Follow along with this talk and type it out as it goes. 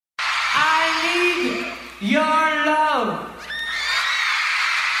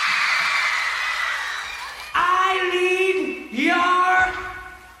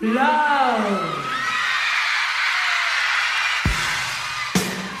love.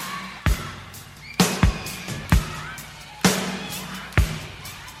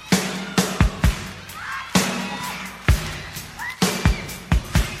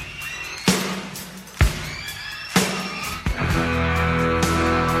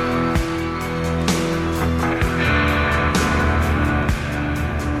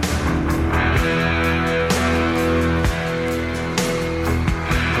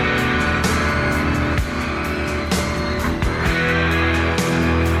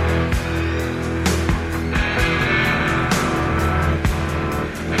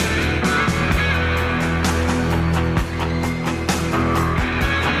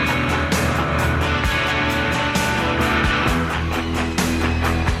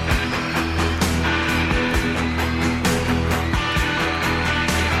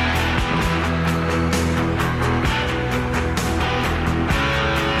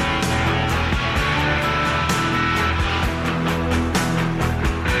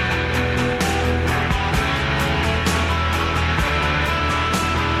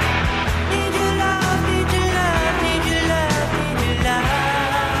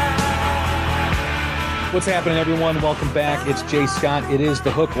 What's happening, everyone? Welcome back. It's Jay Scott. It is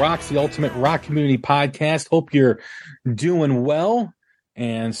The Hook Rocks, the ultimate rock community podcast. Hope you're doing well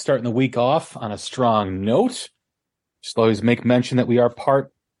and starting the week off on a strong note. Just always make mention that we are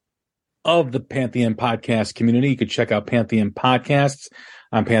part of the Pantheon podcast community. You can check out Pantheon Podcasts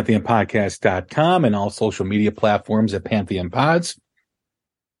on pantheonpodcast.com and all social media platforms at Pantheon Pods.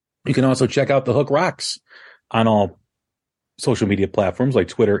 You can also check out The Hook Rocks on all social media platforms like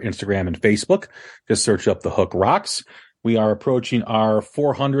Twitter, Instagram, and Facebook. Just search up The Hook Rocks. We are approaching our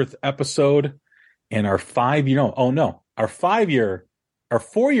 400th episode and our 4-year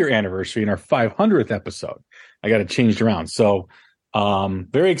anniversary and our 500th episode. I got it changed around. So,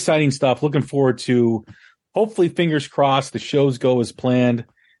 very exciting stuff. Looking forward to, hopefully, fingers crossed, the shows go as planned,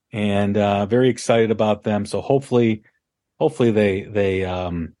 and very excited about them. So hopefully they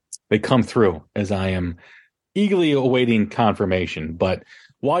come through, as I am eagerly awaiting confirmation. But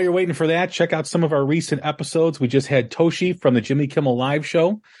while you're waiting for that, check out some of our recent episodes. We just had Toshi from the Jimmy Kimmel Live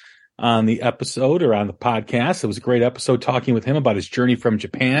show on the episode, or on the podcast. It was a great episode talking with him about his journey from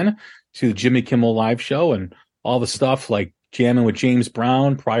Japan to the Jimmy Kimmel Live show and all the stuff like jamming with James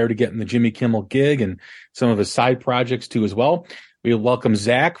Brown prior to getting the Jimmy Kimmel gig, and some of his side projects too as well. We welcome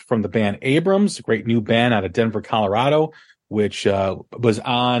Zach from the band Abrams, a great new band out of Denver, Colorado, which was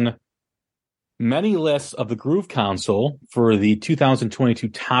on many lists of the Groove Council for the 2022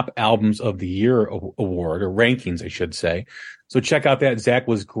 Top Albums of the Year award, or rankings, I should say. So check out that. Zach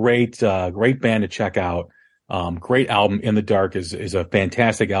was great, great band to check out. Great album. In the Dark is a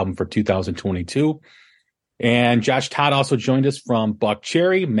fantastic album for 2022. And Josh Todd also joined us from Buck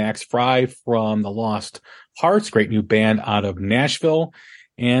Cherry, Max Fry from The Lost Hearts, great new band out of Nashville.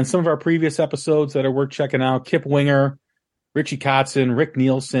 And some of our previous episodes that are worth checking out: Kip Winger, Richie Kotzen, Rick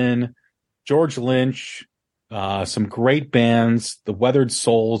Nielsen, George Lynch, some great bands, the Weathered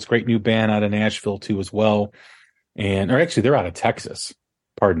Souls, great new band out of Nashville too as well. Or actually, they're out of Texas,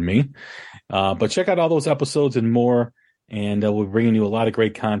 pardon me. But check out all those episodes and more, and we're bringing you a lot of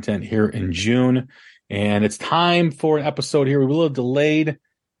great content here in June. And it's time for an episode here. We're a little delayed. It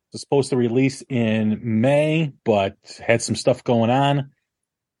was supposed to release in May, but had some stuff going on.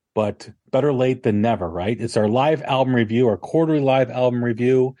 But better late than never, right? It's our live album review, our quarterly live album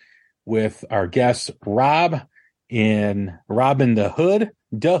review, with our guest Rob in the Hood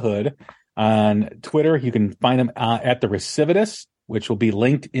on Twitter. You can find him at the Recidivist, which will be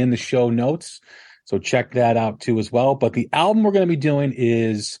linked in the show notes. So check that out too as well. But the album we're going to be doing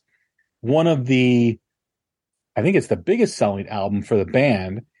is one of the, I think it's the biggest selling album for the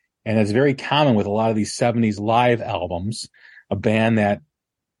band, and it's very common with a lot of these 70s live albums. A band that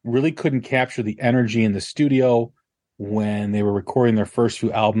really couldn't capture the energy in the studio when they were recording their first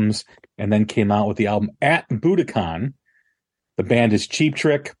few albums, and then came out with the album At Budokan. The band is Cheap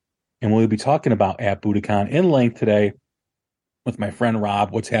Trick, and we'll be talking about At Budokan in length today with my friend Rob.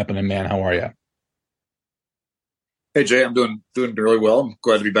 What's happening, man? How are you? Hey, Jay, I'm doing really well. I'm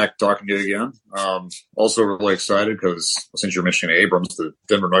glad to be back talking to you again. Also really excited because, since you're mentioning Abrams, the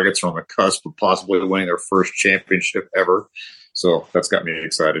Denver Nuggets are on the cusp of possibly winning their first championship ever. So that's got me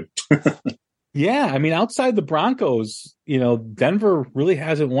excited. Yeah, I mean, outside the Broncos, Denver really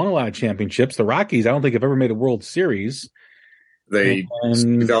hasn't won a lot of championships. The Rockies, I don't think have ever made a World Series.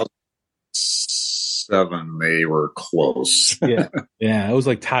 2007, they were close. yeah, it was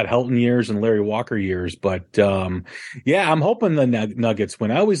like Todd Helton years and Larry Walker years. But I'm hoping the Nuggets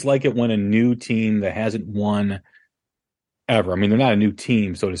win. I always like it when a new team that hasn't won ever. I mean, they're not a new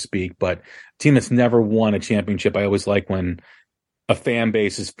team, so to speak, but a team that's never won a championship. I always like when a fan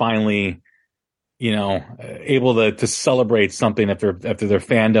base is finally, able to celebrate something after their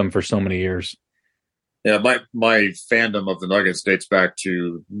fandom for so many years. Yeah, my fandom of the Nuggets dates back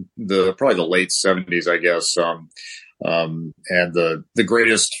to probably the late '70s, I guess. And the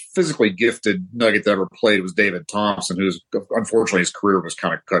greatest physically gifted Nugget that ever played was David Thompson, who's unfortunately his career was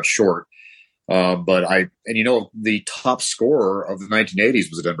kind of cut short. The top scorer of the 1980s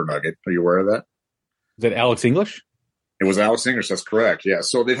was a Denver Nugget. Are you aware of that? Is that Alex English? It was Alex English. That's correct. Yeah.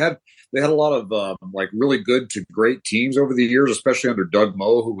 So they had a lot of really good to great teams over the years, especially under Doug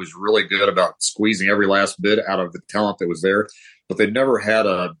Moe, who was really good about squeezing every last bit out of the talent that was there. But they never had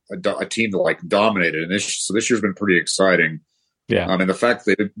a team that like dominated. And so this year's been pretty exciting. Yeah. And the fact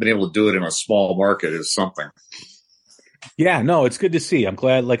that they've been able to do it in a small market is something. Yeah, no, it's good to see. I'm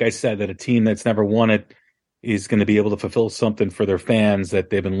glad, like I said, that a team that's never won it is going to be able to fulfill something for their fans that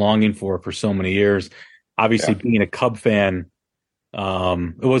they've been longing for so many years. Obviously, being a Cub fan,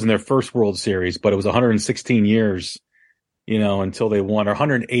 it wasn't their first World Series, but it was 116 years, until they won, or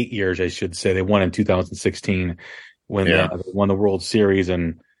 108 years, I should say. They won in 2016 when they won the World Series.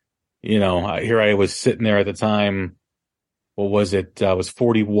 And, here I was sitting there at the time. What was it? I was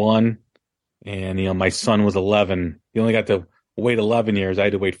 41. And, my son was 11. He only got to wait 11 years. I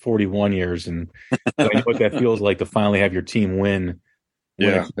had to wait 41 years. And I know what that feels like to finally have your team win.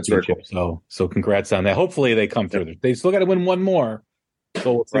 Yeah, that's very cool. So congrats on that. Hopefully they come through. They still got to win one more.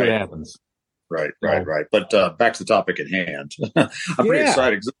 So we'll see what happens. Right. But back to the topic at hand. I'm pretty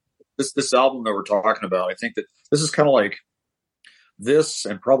excited. This album that we're talking about, I think that this is kind of like this,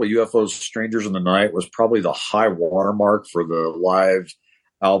 and probably UFO's Strangers in the Night was probably the high watermark for the live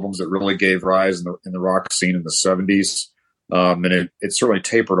albums that really gave rise in the rock scene in the 70s. And it certainly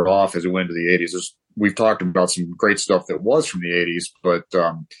tapered off as it went into the 80s. We've talked about some great stuff that was from the 80s, but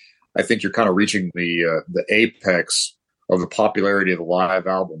I think you're kind of reaching the apex of the popularity of the live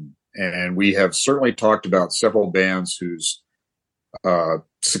album. And we have certainly talked about several bands whose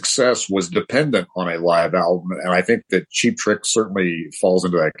success was dependent on a live album. And I think that Cheap Trick certainly falls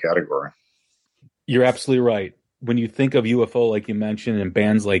into that category. You're absolutely right. When you think of UFO, like you mentioned, and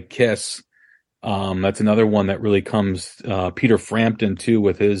bands like Kiss, that's another one that really comes, Peter Frampton too,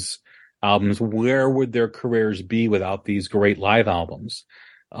 with his albums. Where would their careers be without these great live albums?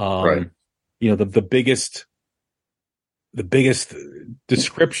 Right. The biggest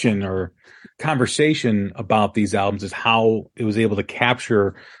description or conversation about these albums is how it was able to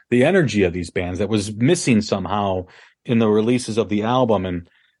capture the energy of these bands that was missing somehow in the releases of the album, and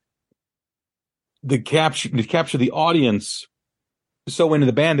to capture the audience so into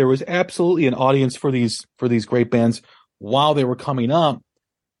the band. There was absolutely an audience for these great bands while they were coming up.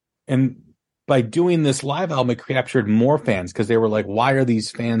 And by doing this live album, it captured more fans because they were like, why are these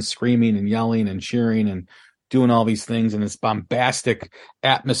fans screaming and yelling and cheering and doing all these things in this bombastic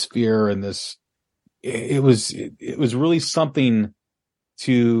atmosphere? And it was really something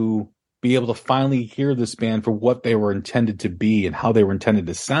to be able to finally hear this band for what they were intended to be and how they were intended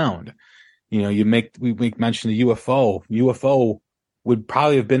to sound. We make mention of UFO. UFO would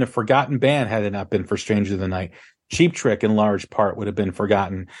probably have been a forgotten band had it not been for Stranger Than Night. Cheap Trick, in large part, would have been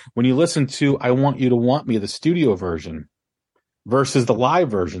forgotten. When you listen to I Want You to Want Me, the studio version, versus the live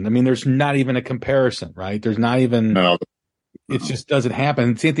version, I mean, there's not even a comparison, right? There's not even, no. It just doesn't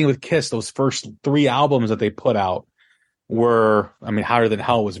happen. Same thing with Kiss. Those first 3 albums that they put out were, Hotter Than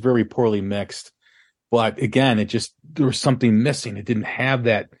Hell was very poorly mixed. But again, there was something missing. It didn't have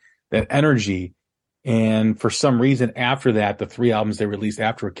that energy. And for some reason, after that, the 3 albums they released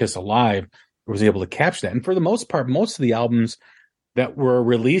after Kiss Alive was able to capture that. And for the most part, most of the albums that were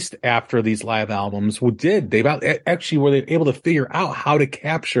released after these live albums they actually were able to figure out how to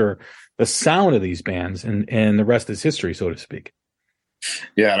capture the sound of these bands, and the rest is history, so to speak.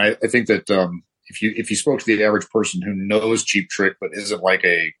 Yeah. And I think that if you spoke to the average person who knows Cheap Trick but isn't like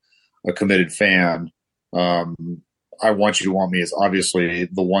a committed fan, I Want You to Want Me is obviously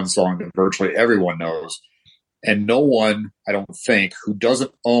the one song that virtually everyone knows. And no one, I don't think, who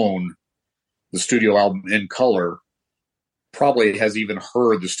doesn't own the studio album in color probably has even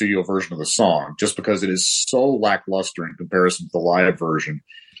heard the studio version of the song, just because it is so lackluster in comparison to the live version.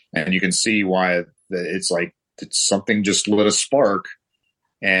 And you can see why it's something just lit a spark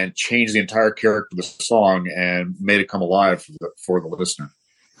and changed the entire character of the song and made it come alive for the listener.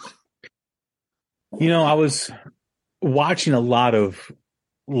 I was watching a lot of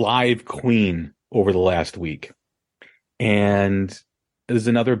live Queen over the last week, and there's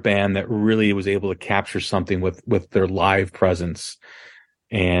another band that really was able to capture something with their live presence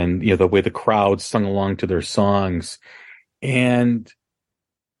and the way the crowd sung along to their songs. And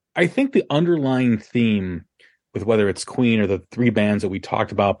I think the underlying theme with whether it's Queen or the three bands that we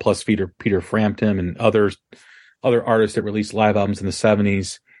talked about, plus Peter Frampton and other artists that released live albums in the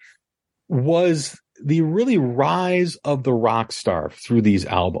 70s, was the really rise of the rock star through these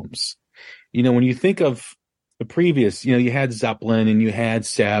albums. When you think of the previous, you had Zeppelin and you had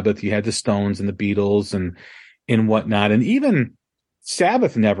Sabbath, you had the Stones and the Beatles and whatnot. And even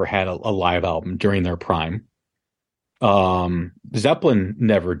Sabbath never had a live album during their prime. Zeppelin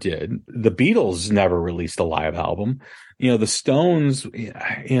never did. The Beatles never released a live album. The Stones,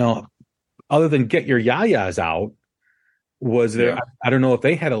 other than Get Your Ya-Ya's Out, was there. Yeah. I don't know if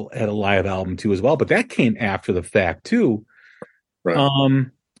they had a live album too as well, but that came after the fact too. Right.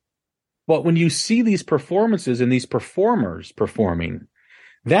 But when you see these performances and these performers performing,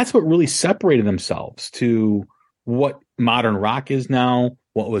 that's what really separated themselves to what modern rock is now,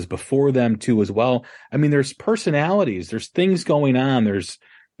 what was before them too as well. I mean, there's personalities, there's things going on. There's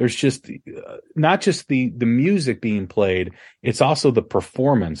just not just the music being played, it's also the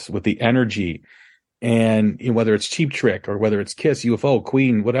performance with the energy. And whether it's Cheap Trick or whether it's Kiss, UFO,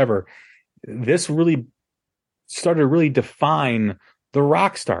 Queen, whatever, this really started to really define the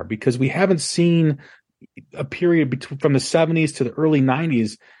rock star, because we haven't seen a period from the 70s to the early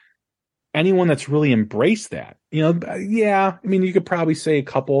 90s anyone that's really embraced that. Yeah, I mean, you could probably say a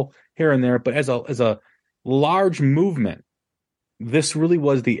couple here and there, but as a large movement, this really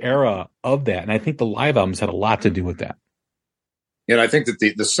was the era of that. And I think the live albums had a lot to do with that. And I think that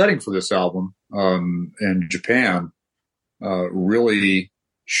the setting for this album in Japan really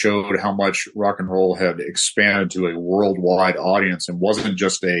showed how much rock and roll had expanded to a worldwide audience and wasn't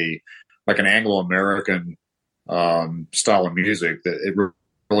just an Anglo-American style of music. That it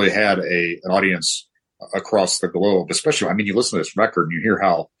really had an audience across the globe. Especially, I mean, you listen to this record and you hear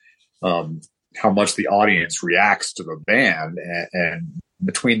how much the audience reacts to the band, and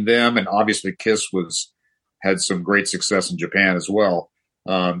between them and obviously Kiss had some great success in Japan as well.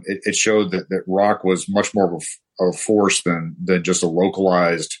 It showed that rock was much more of a force than just a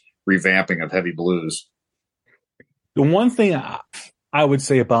localized revamping of heavy blues. The one thing I would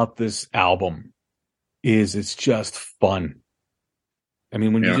say about this album is it's just fun. I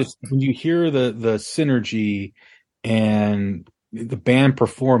mean, when you hear the synergy and the band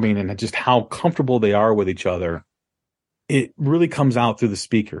performing and just how comfortable they are with each other, it really comes out through the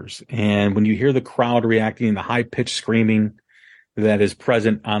speakers. And when you hear the crowd reacting, the high pitched screaming that is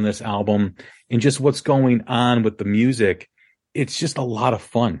present on this album, and just what's going on with the music, it's just a lot of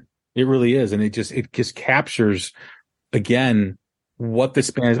fun. It really is. And it just captures again what this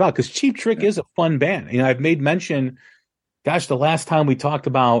band is about. Because Cheap Trick is a fun band. I've made mention, gosh, the last time we talked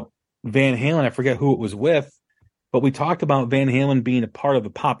about Van Halen, I forget who it was with, but we talked about Van Halen being a part of the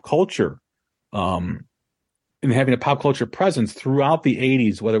pop culture, and having a pop culture presence throughout the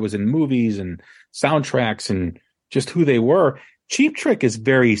 80s, whether it was in movies and soundtracks and just who they were. Cheap Trick is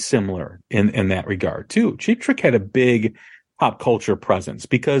very similar in that regard too. Cheap Trick had a big pop culture presence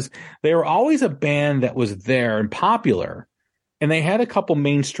because they were always a band that was there and popular, and they had a couple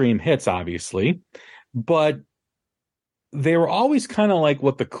mainstream hits, obviously, but they were always kind of like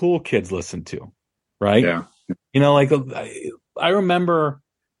what the cool kids listened to, right? Yeah. I remember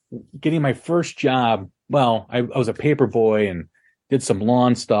getting my first job. Well, I was a paper boy and did some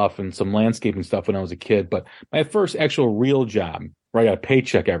lawn stuff and some landscaping stuff when I was a kid. But my first actual real job, where I got a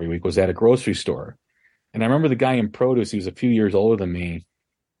paycheck every week, was at a grocery store. And I remember the guy in produce, he was a few years older than me.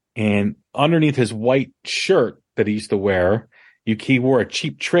 And underneath his white shirt that he used to wear, he wore a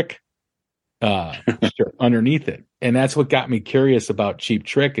Cheap Trick shirt underneath it. And that's what got me curious about Cheap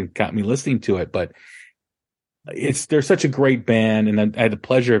Trick and got me listening to it. But they're such a great band, and I had the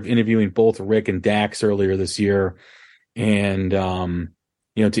pleasure of interviewing both Rick and Dax earlier this year, and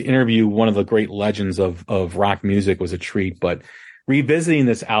to interview one of the great legends of rock music was a treat. But revisiting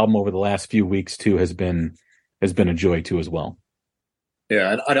this album over the last few weeks too has been a joy too as well.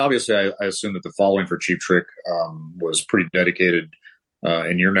 Yeah, and obviously I assume that the following for Cheap Trick was pretty dedicated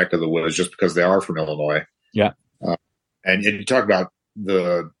in your neck of the woods, just because they are from Illinois. Yeah, and you talk about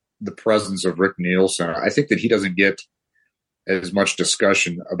the presence of Rick Nielsen. I think that he doesn't get as much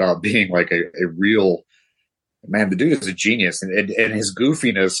discussion about being like a real man. The dude is a genius, and his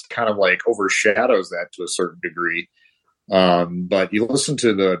goofiness kind of like overshadows that to a certain degree. But you listen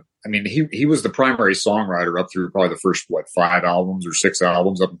to he was the primary songwriter up through probably the first 5 albums or 6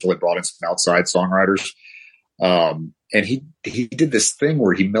 albums, up until they brought in some outside songwriters. And he did this thing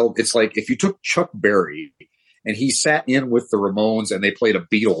where it's like if you took Chuck Berry and he sat in with the Ramones and they played a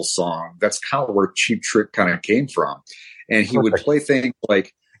Beatles song. That's kind of where Cheap Trick kind of came from. And he would play things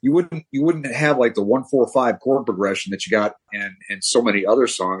like, you wouldn't have like the 1-4-5 chord progression that you got in so many other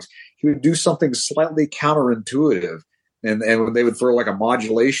songs. He would do something slightly counterintuitive, and they would throw like a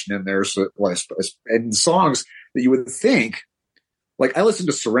modulation in there. So, and songs that you would think, like I listen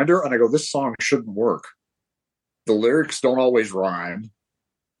to Surrender and I go, this song shouldn't work. The lyrics don't always rhyme.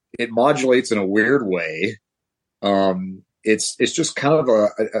 It modulates in a weird way. It's just kind of a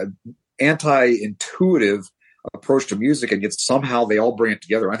anti-intuitive approach to music, and yet somehow they all bring it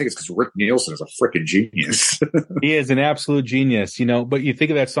together. I think it's because Rick Nielsen is a freaking genius. He is an absolute genius, but you think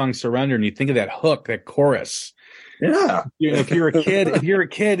of that song Surrender and you think of that hook, that chorus. Yeah. If you're a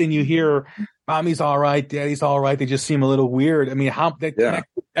kid and you hear mommy's all right, daddy's all right, they just seem a little weird. I mean, how that connects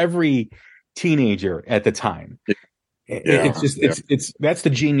with every teenager at the time. Yeah. It's that's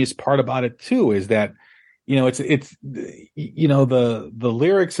the genius part about it too, is that it's the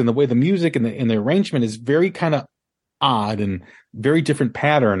lyrics and the way the music and the arrangement is very kind of odd and very different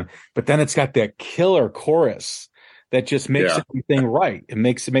pattern, but then it's got that killer chorus that just makes everything right. It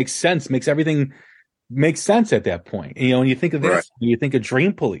makes sense, makes everything make sense at that point. When you think of this, you think of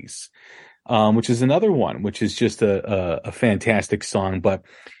Dream Police, which is another one, which is just a fantastic song. But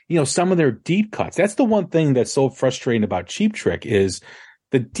some of their deep cuts, that's the one thing that's so frustrating about Cheap Trick is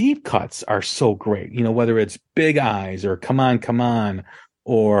the deep cuts are so great, whether it's Big Eyes or Come On, Come On,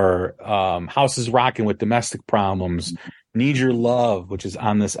 or House is Rocking with Domestic Problems, Need Your Love, which is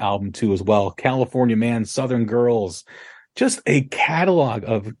on this album too as well, California Man, Southern Girls, just a catalog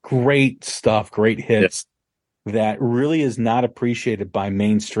of great stuff, great hits that really is not appreciated by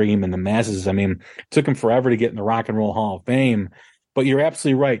mainstream and the masses. I mean, it took him forever to get in the Rock and Roll Hall of Fame, but you're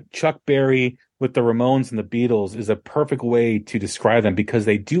absolutely right. Chuck Berry with the Ramones and the Beatles is a perfect way to describe them, because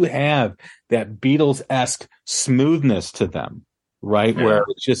they do have that Beatles-esque smoothness to them, right? Yeah. Where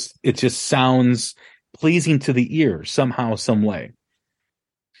it just sounds pleasing to the ear somehow, some way.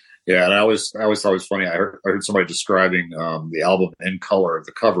 Yeah, and I always thought it was funny. I heard somebody describing the album in color,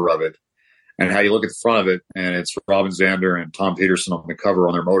 the cover of it, and how you look at the front of it, and it's Robin Zander and Tom Peterson on the cover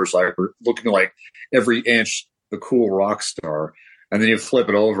on their motorcycle, looking like every inch the cool rock star. And then you flip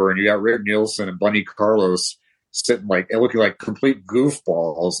it over, and you got Rick Nielsen and Bunny Carlos sitting looking like complete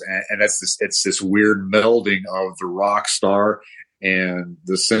goofballs, and it's this weird melding of the rock star and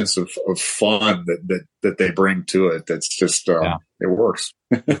the sense of fun that they bring to it. That's just it works.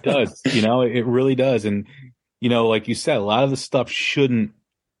 It does, it really does. And like you said, a lot of the stuff shouldn't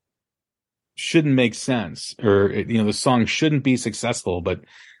make sense, or the song shouldn't be successful, but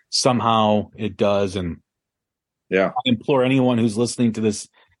somehow it does. And I implore anyone who's listening to this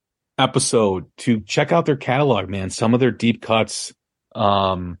episode to check out their catalog, man. Some of their deep cuts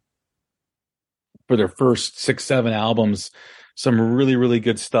for their first 6-7 albums, some really, really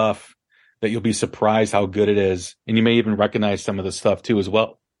good stuff that you'll be surprised how good it is. And you may even recognize some of the stuff too as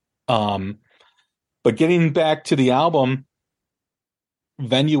well. But getting back to the album,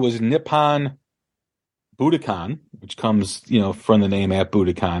 venue was Nippon Budokan, which comes, from the name at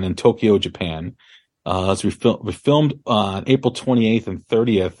Budokan in Tokyo, Japan. We filmed on April 28th and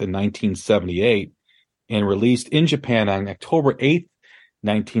 30th in 1978 and released in Japan on October 8th,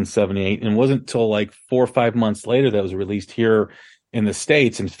 1978. And it wasn't until like 4 or 5 months later that it was released here in the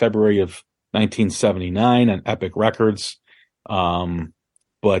States in February of 1979 on Epic Records. Just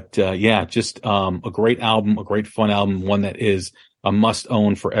a great album, a great fun album, one that is a must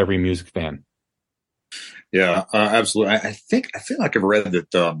own for every music fan. Yeah, absolutely. I feel like I've read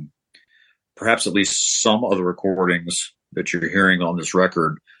that perhaps at least some of the recordings that you're hearing on this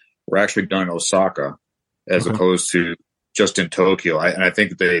record were actually done in Osaka as opposed to just in Tokyo. I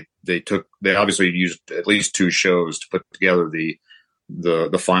think they obviously used at least 2 shows to put together the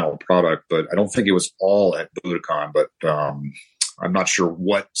final product, but I don't think it was all at Budokan, but I'm not sure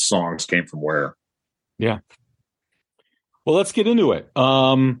what songs came from where. Yeah. Well, let's get into it.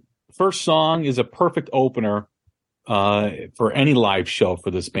 First song is a perfect opener for any live show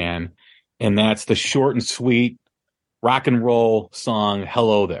for this band, and that's the short and sweet rock and roll song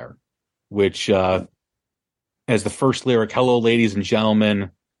 "Hello There," which has the first lyric, "Hello, ladies and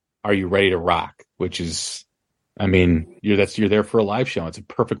gentlemen, are you ready to rock?" Which is, you're there for a live show. It's a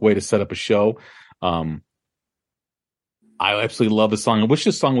perfect way to set up a show. I absolutely love the song. I wish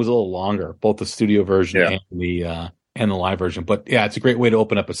this song was a little longer, both the studio version and the live version. But yeah, it's a great way to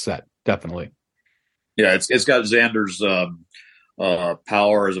open up a set. Definitely. Yeah, it's got Xander's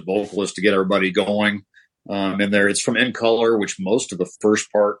power as a vocalist to get everybody going in there. It's from In Color, which most of the first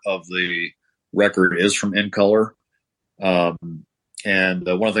part of the record is from In Color. And one of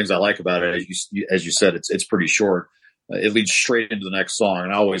the things I like about it, as you said, it's pretty short. It leads straight into the next song.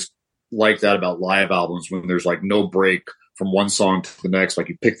 And I always like that about live albums, when there's like no break from one song to the next. Like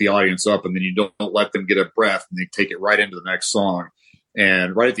you pick the audience up and then you don't let them get a breath and they take it right into the next song.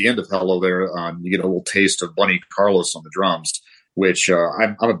 And right at the end of Hello there, you get a little taste of Bunny Carlos on the drums, which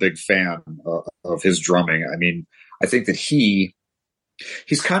I'm a big fan of his drumming. I mean, I think that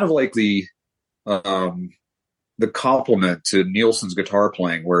he's kind of like the complement to Nielsen's guitar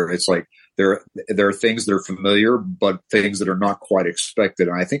playing, where it's like there are things that are familiar, but things that are not quite expected.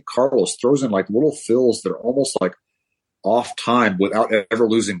 And I think Carlos throws in like little fills that are almost like off time without ever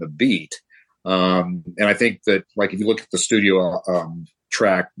losing the beat. And I think that, like, if you look at the studio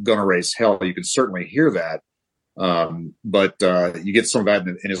track "Gonna Raise Hell," you can certainly hear that. But you get some of that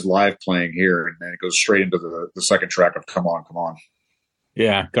in his live playing here, and then it goes straight into the second track of "Come On, Come On."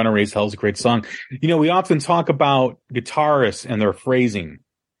 Yeah, "Gonna Raise Hell" is a great song. You know, we often talk about guitarists and their phrasing.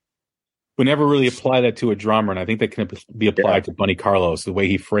 We never really apply that to a drummer, and I think that can be applied to Bunny Carlos, the way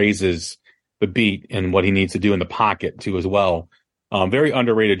he phrases the beat and what he needs to do in the pocket too as well. Very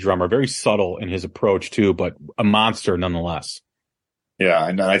underrated drummer, very subtle in his approach too, but a monster nonetheless. Yeah,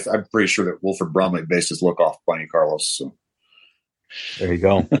 and I'm pretty sure that Wilfred Brumley based his look off Bunny Carlos. So. There you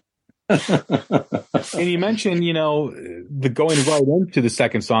go. And you mentioned, you know, the going right into the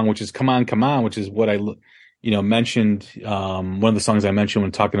second song, which is "Come On, Come On," which is what I, mentioned. One of the songs I mentioned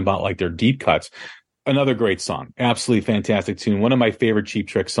when talking about like their deep cuts. Another great song, absolutely fantastic tune. One of my favorite Cheap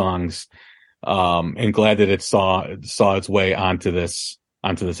Trick songs. And glad that it saw its way onto this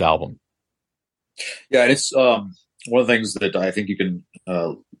album. Yeah, and it's one of the things that I think you can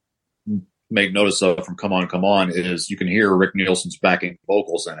make notice of from "Come On, Come On" is you can hear Rick Nielsen's backing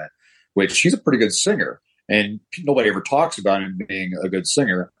vocals in it, which he's a pretty good singer, and nobody ever talks about him being a good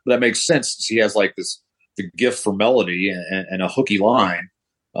singer. But that makes sense since he has like the gift for melody and a hooky line.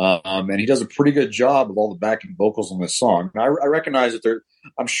 And he does a pretty good job of all the backing vocals on this song. And I recognize that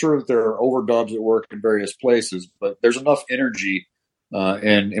I'm sure that there are overdubs at work in various places, but there's enough energy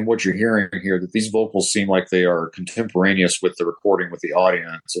in what you're hearing here that these vocals seem like they are contemporaneous with the recording with the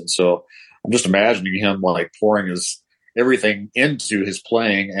audience. And so I'm just imagining him like pouring everything into his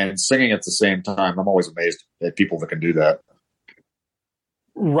playing and singing at the same time. I'm always amazed at people that can do that.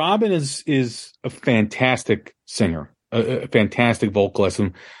 Robin is a fantastic singer. A fantastic vocalist.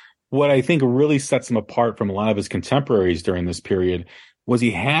 And what I think really sets him apart from a lot of his contemporaries during this period was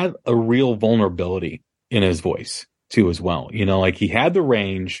he had a real vulnerability in his voice too as well. You know, like he had the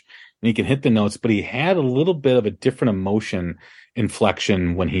range and he can hit the notes, but he had a little bit of a different emotion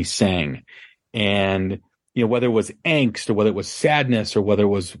inflection when he sang. And, you know, whether it was angst or whether it was sadness or whether it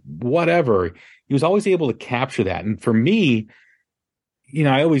was whatever, he was always able to capture that. And for me, you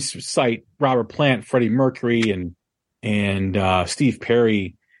know, I always cite Robert Plant, Freddie Mercury, and Steve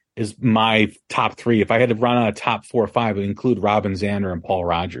Perry is my top three. If I had to run out a top 4 or 5, it would include Robin Zander and Paul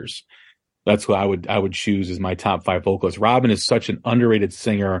Rogers. That's who I would choose as my top 5 vocalists. Robin is such an underrated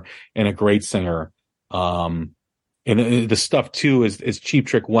singer and a great singer. And the stuff too, as Cheap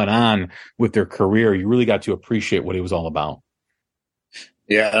Trick went on with their career, you really got to appreciate what he was all about.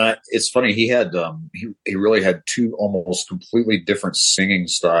 Yeah, it's funny. He had he really had 2 almost completely different singing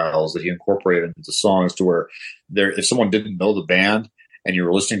styles that he incorporated into songs. To where if someone didn't know the band and you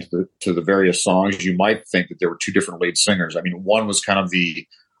were listening to the various songs, you might think that there were 2 different lead singers. I mean, one was kind of the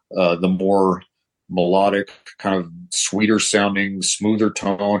more melodic, kind of sweeter sounding, smoother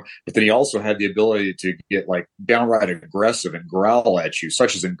tone, but then he also had the ability to get like downright aggressive and growl at you,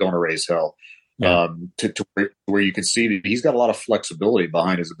 such as in "Gonna Raise Hell." Yeah. To where you can see that he's got a lot of flexibility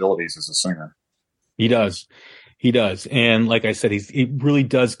behind his abilities as a singer. He does. And like I said, he really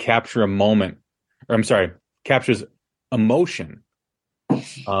does capture a moment, captures emotion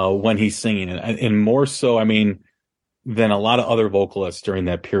when he's singing. And more so, I mean, than a lot of other vocalists during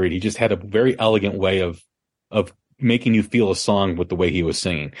that period. He just had a very elegant way of making you feel a song with the way he was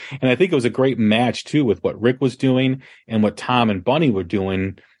singing. And I think it was a great match too with what Rick was doing and what Tom and Bunny were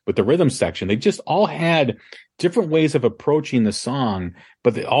doing with the rhythm section. They just all had different ways of approaching the song,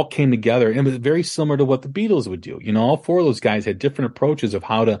 but they all came together, and it was very similar to what the Beatles would do. You know, all 4 of those guys had different approaches of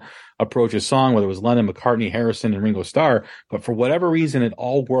how to approach a song, whether it was Lennon, McCartney, Harrison, and Ringo Starr, but for whatever reason, it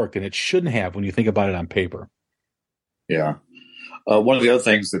all worked, and it shouldn't have when you think about it on paper. Yeah. One of the other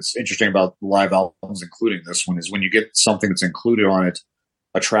things that's interesting about live albums, including this one, is when you get something that's included on it,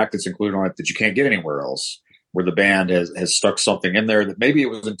 a track that's included on it that you can't get anywhere else, where the band has stuck something in there that maybe it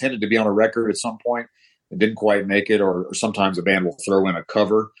was intended to be on a record at some point and didn't quite make it, or sometimes a band will throw in a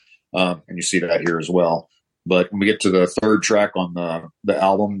cover, and you see that here as well. But when we get to the third track on the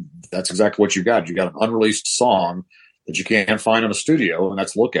album, that's exactly what you got. You got an unreleased song that you can't find in a studio, and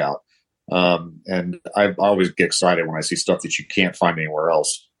that's "Lookout." And I always get excited when I see stuff that you can't find anywhere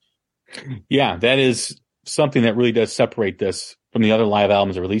else. Yeah, that is something that really does separate this from the other live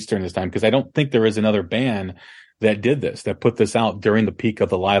albums released during this time, because I don't think there is another band that did this, that put this out during the peak of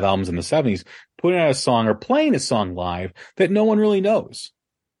the live albums in the 70s, putting out a song or playing a song live that no one really knows.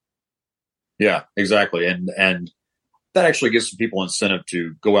 Yeah, exactly. And that actually gives some people incentive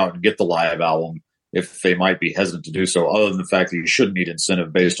to go out and get the live album if they might be hesitant to do so, other than the fact that you shouldn't need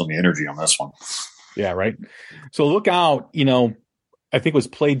incentive based on the energy on this one. Yeah, right. So look out, I think it was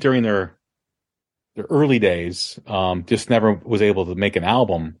played during their early days, just never was able to make an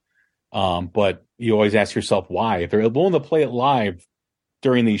album. But you always ask yourself why. If they're willing to play it live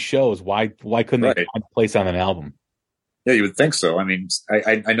during these shows, why couldn't they find a place on an album? Yeah, you would think so. I mean,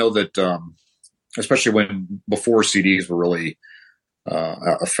 I know that especially when before CDs were really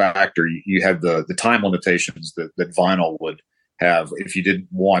a factor, you had the time limitations that vinyl would have if you didn't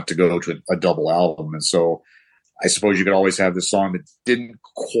want to go to a double album. And so I suppose you could always have this song that didn't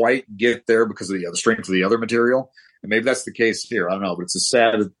quite get there because of the strength of the other material. And maybe that's the case here. I don't know, but it's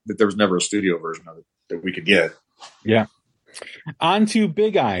sad that there was never a studio version of it that we could get. Yeah. On to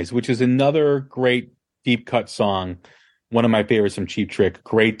Big Eyes, which is another great deep cut song. One of my favorites from Cheap Trick.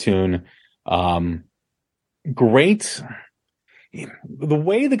 Great tune. Great. The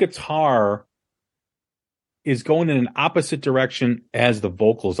way the guitar is going in an opposite direction as the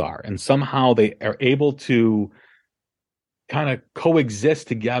vocals are, and somehow they are able to kind of coexist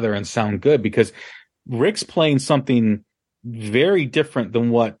together and sound good, because Rick's playing something very different than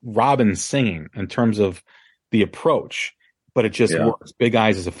what Robin's singing in terms of the approach, but it just works. Big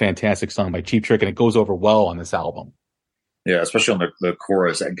Eyes is a fantastic song by Cheap Trick, and it goes over well on this album. Yeah, especially on the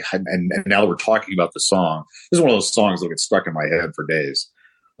chorus. And now that we're talking about the song, this is one of those songs that get stuck in my head for days.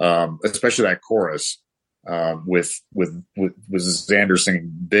 Especially that chorus with Xander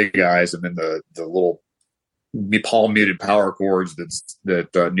singing Big Eyes, and then the little palm muted power chords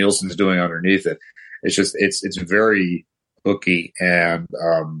that Nielsen's doing underneath it. It's just it's very hooky, and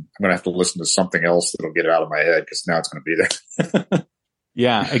I'm gonna have to listen to something else that'll get it out of my head, because now it's gonna be there.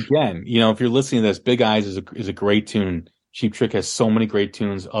 Yeah, again, if you're listening to this, Big Eyes is a great tune. Cheap Trick has so many great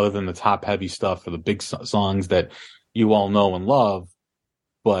tunes other than the top heavy stuff for the big songs that you all know and love.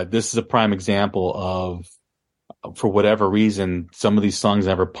 But this is a prime example of, for whatever reason, some of these songs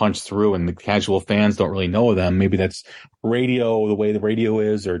never punch through and the casual fans don't really know them. Maybe that's radio, the way the radio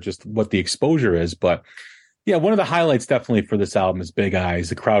is, or just what the exposure is. But yeah, one of the highlights definitely for this album is Big Eyes.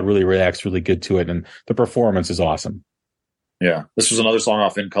 The crowd really reacts really good to it, and the performance is awesome. Yeah, this was another song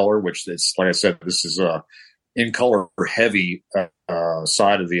off In Color, which is, like I said, this is In Color heavy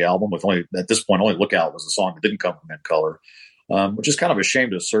side of the album. With only at this point, only Lookout was a song that didn't come from In Color, which is kind of a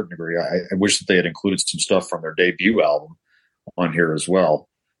shame to a certain degree. I wish that they had included some stuff from their debut album on here as well.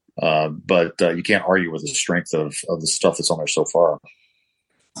 But you can't argue with the strength of the stuff that's on there so far.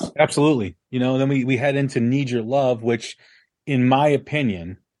 Absolutely. Then we head into Need Your Love, which, in my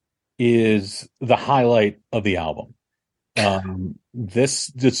opinion, is the highlight of the album.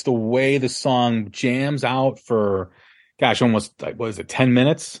 Just the way the song jams out for, almost, what was it, 10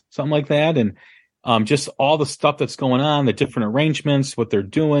 minutes, something like that. And just all the stuff that's going on, the different arrangements, what they're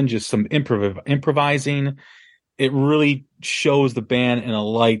doing, just some improvising. It really shows the band in a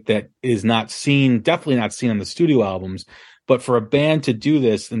light that is definitely not seen on the studio albums. But for a band to do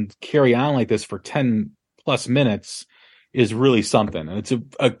this and carry on like this for 10 plus minutes is really something. And it's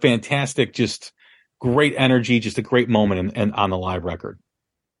a fantastic, just great energy, just a great moment on the live record.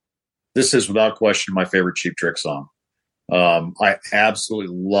 This is without question my favorite Cheap Trick song. I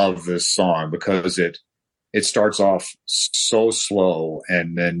absolutely love this song because it starts off so slow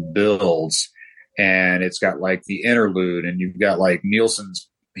and then builds, and it's got like the interlude, and you've got like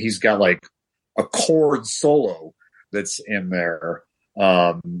he's got like a chord solo that's in there.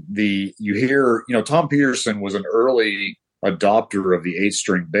 You hear, Tom Peterson was an early adopter of the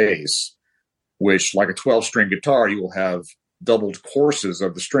 8-string bass, which, like a 12-string guitar, you will have doubled courses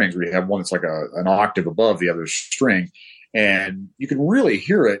of the strings, where you have one that's like an octave above the other string. And you can really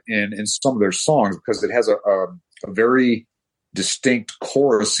hear it in some of their songs because it has a very distinct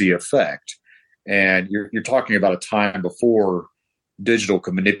chorusy effect. And you're talking about a time before digital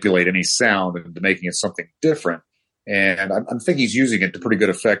could manipulate any sound into making it something different. And I think he's using it to pretty good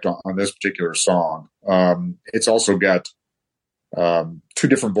effect on this particular song. It's also got two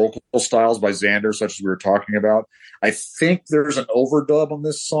different vocal styles by Xander, such as we were talking about. I think there's an overdub on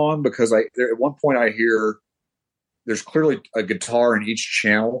this song because at one point I hear there's clearly a guitar in each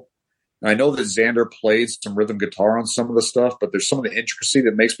channel. And I know that Xander played some rhythm guitar on some of the stuff, but there's some of the intricacy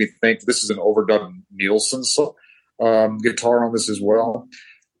that makes me think this is an overdub Nielsen guitar on this as well.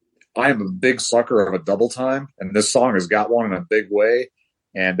 I am a big sucker of a double time, and this song has got one in a big way.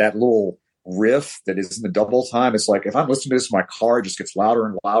 And that little riff that is in the double time. It's like if I'm listening to this in my car, it just gets louder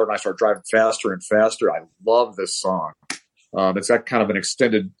and louder, and I start driving faster and faster. I love this song. It's got kind of an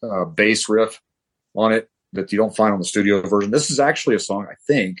extended bass riff on it that you don't find on the studio version. This is actually a song, I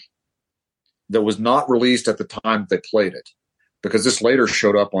think, that was not released at the time they played it, because this later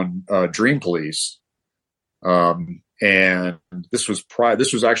showed up on Dream Police. And this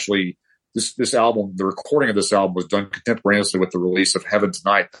was actually this album, the recording of this album was done contemporaneously with the release of Heaven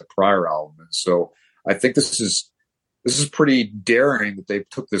Tonight, the prior album. And so I think this is pretty daring that they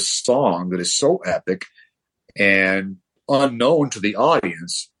took this song that is so epic and unknown to the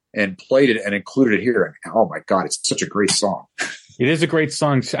audience and played it and included it here. And oh my God, it's such a great song. It is a great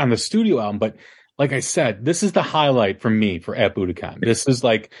song on the studio album, but like I said, this is the highlight for me for At Budokan. This is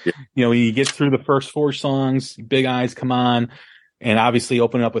like, when you get through the first 4 songs, Big Eyes Come On, and obviously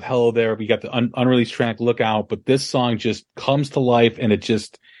open up with Hello There. We got the unreleased track Lookout, but this song just comes to life, and it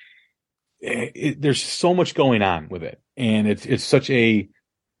just, there's so much going on with it. And it's such a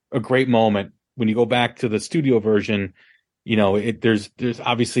great moment. When you go back to the studio version, there's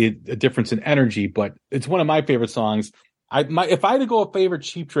obviously a difference in energy, but it's one of my favorite songs. If I had to go a favorite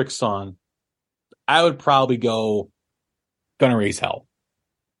Cheap Trick song, I would probably go Gonna Raise Hell.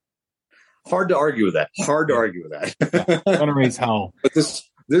 Hard to argue with that. Yeah, Gonna Raise Hell. But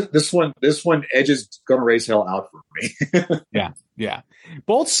this one edges Gonna Raise Hell out for me. Yeah.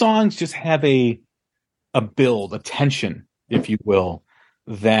 Both songs just have a build, a tension, if you will,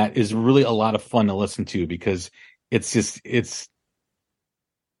 that is really a lot of fun to listen to, because it's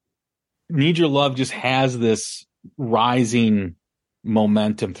Need Your Love just has this rising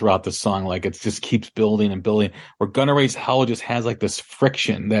momentum throughout the song. Like it just keeps building and building. Where Gonna Raise Hell just has like this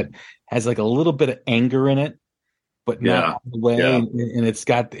friction that has like a little bit of anger in it, but not all the way. Yeah. And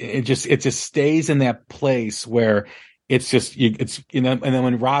it just stays in that place where it's just, and then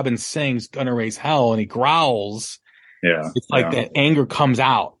when Robin sings Gonna Raise Hell and he growls, it's like that anger comes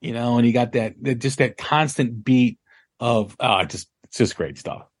out, and you got that constant beat of, it's just great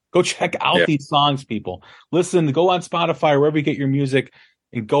stuff. Go check out these songs, people. Listen, go on Spotify or wherever you get your music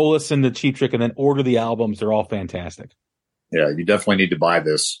and go listen to Cheap Trick and then order the albums. They're all fantastic. Yeah, you definitely need to buy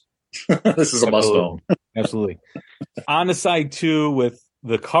this. This is a must-own. Absolutely. On the side, too, with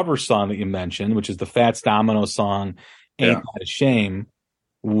the cover song that you mentioned, which is the Fats Domino song, Ain't That a Shame,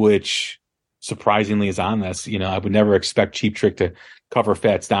 which surprisingly is on this. I would never expect Cheap Trick to cover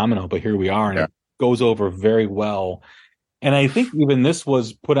Fats Domino, but here we are, and it goes over very well. And I think even this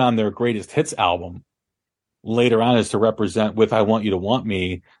was put on their greatest hits album later on as to represent with I Want You to Want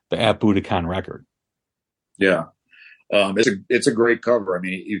Me, the At Budokan record. Yeah. It's a great cover. I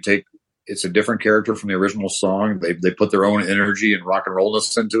mean, it's a different character from the original song. They put their own energy and rock and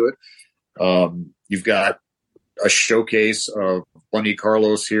rollness into it. You've got a showcase of Bundy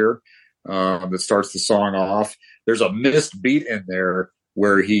Carlos here that starts the song off. There's a missed beat in there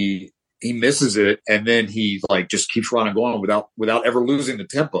where he misses it, and then he like just keeps running going without ever losing the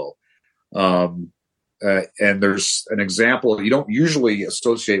tempo. And there's an example. You don't usually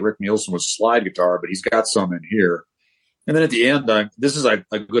associate Rick Nielsen with slide guitar, but he's got some in here. And then at the end, this is a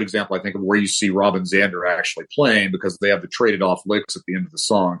good example, I think, of where you see Robin Zander actually playing, because they have the traded off licks at the end of the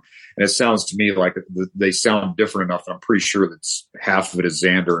song. And it sounds to me like they sound different enough that I'm pretty sure that half of it is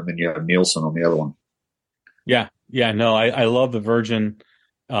Zander, and then you have Nielsen on the other one. Yeah. No, I love the version.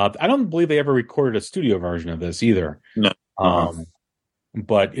 I don't believe they ever recorded a studio version of this either. No.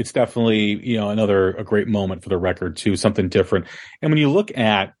 But it's definitely, a great moment for the record too, something different. And when you look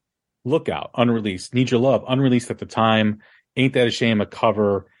at Lookout, unreleased, Need Your Love, unreleased at the time, Ain't That a Shame, a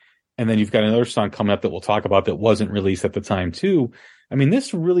cover, and then you've got another song coming up that we'll talk about that wasn't released at the time too. I mean,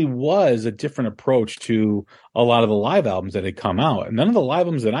 this really was a different approach to a lot of the live albums that had come out. And none of the live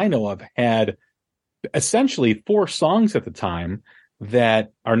albums that I know of had essentially 4 songs at the time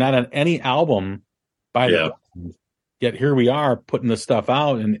that are not on any album by the band. Yet here we are putting this stuff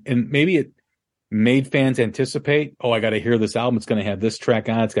out, and maybe it made fans anticipate, I got to hear this album. It's going to have this track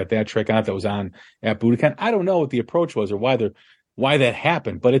on it. It's got that track on it that was on at Budokan. I don't know what the approach was or why that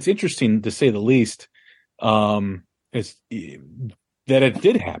happened, but it's interesting to say the least. It's that it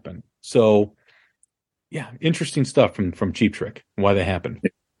did happen. So interesting stuff from Cheap Trick and why that happened.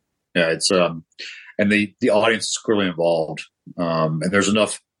 Yeah, it's and the audience is clearly involved. And there's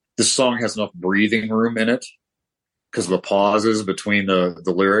enough. This song has enough breathing room in it because of the pauses between the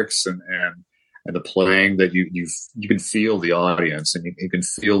lyrics and the playing that you can feel the audience, and you can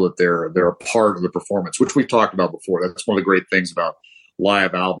feel that they're a part of the performance, which we've talked about before. That's one of the great things about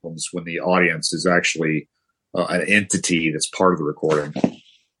live albums, when the audience is actually an entity that's part of the recording.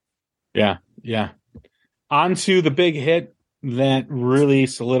 Yeah. On to the big hit, that really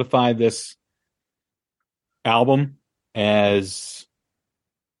solidified this album as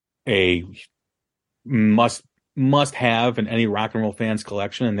a must have in any rock and roll fans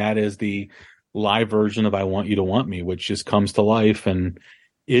collection, and that is the live version of I Want You to Want Me, which just comes to life and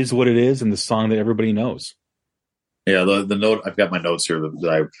is what it is, and the song that everybody knows. Yeah, the note, I've got my notes here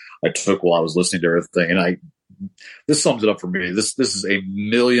that I took while I was listening to everything, and this sums it up for me. This is a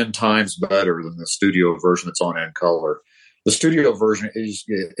million times better than the studio version that's on In Color. The studio version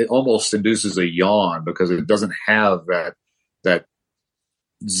it almost induces a yawn because it doesn't have that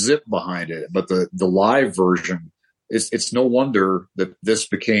zip behind it. But the live version, it's no wonder that this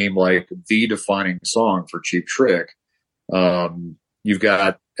became like the defining song for Cheap Trick. You've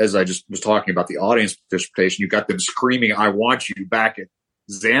got, as I just was talking about the audience participation, you've got them screaming, "I want you" back at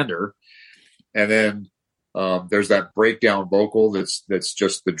Xander. And then there's that breakdown vocal that's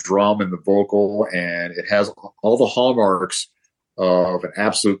just the drum and the vocal, and it has all the hallmarks of an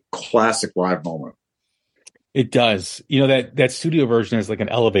absolute classic live moment. It does. You know, that studio version is like an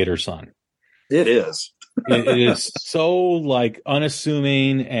elevator song. It is. It is so like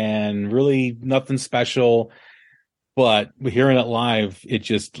unassuming and really nothing special. But hearing it live,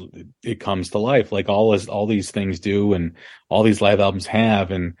 it comes to life like all these things do, and all these live albums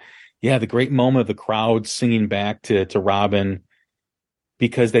have. And yeah, the great moment of the crowd singing back to Robin,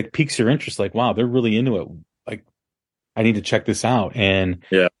 because that piques your interest. Like, wow, they're really into it. Like, I need to check this out. And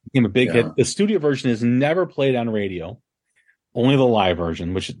yeah, it became a big hit. The studio version is never played on radio, only the live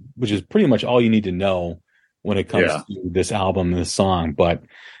version, which is pretty much all you need to know when it comes to this album and this song. But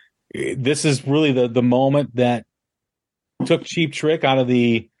this is really the moment that took Cheap Trick out of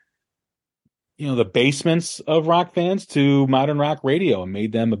the basements of rock fans to modern rock radio and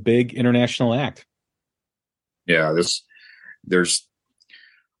made them a big international act. Yeah, the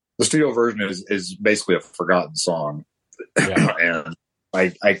studio version is basically a forgotten song. Yeah. And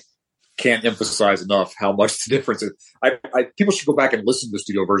I can't emphasize enough how much the difference is. People should go back and listen to the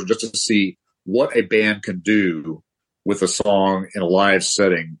studio version just to see what a band can do with a song in a live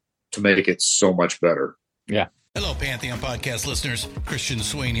setting to make it so much better. Yeah. Hello, Pantheon Podcast listeners. Christian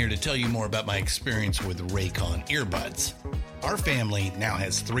Swain here to tell you more about my experience with Raycon earbuds. Our family now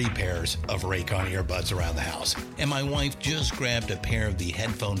has 3 pairs of Raycon earbuds around the house, and my wife just grabbed a pair of the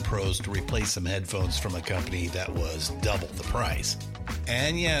Headphone Pros to replace some headphones from a company that was double the price.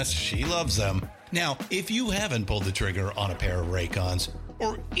 And yes, she loves them. Now, if you haven't pulled the trigger on a pair of Raycons,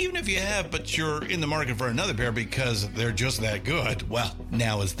 or even if you have, but you're in the market for another pair because they're just that good, well,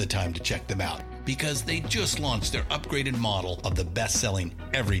 now is the time to check them out, because they just launched their upgraded model of the best-selling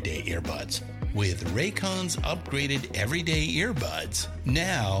everyday earbuds. With Raycon's upgraded everyday earbuds,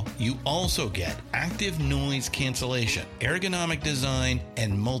 now you also get active noise cancellation, ergonomic design,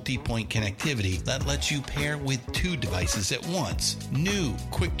 and multi-point connectivity that lets you pair with 2 devices at once. New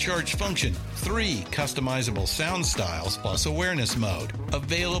quick charge function, 3 customizable sound styles, plus awareness mode.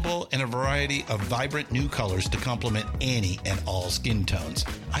 Available in a variety of vibrant new colors to complement any and all skin tones.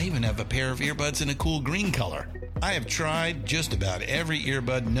 I even have a pair of earbuds in a cool green color. I have tried just about every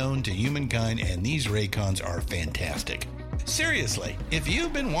earbud known to humankind, and these Raycons are fantastic. Seriously, if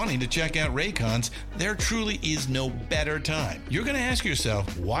you've been wanting to check out Raycons, there truly is no better time. You're going to ask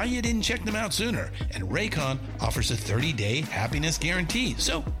yourself why you didn't check them out sooner, and Raycon offers a 30-day happiness guarantee.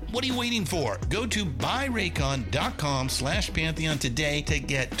 So what are you waiting for? Go to buyraycon.com/Pantheon today to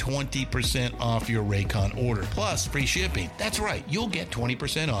get 20% off your Raycon order, plus free shipping. That's right, you'll get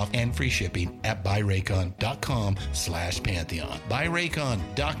 20% off and free shipping at buyraycon.com/Pantheon.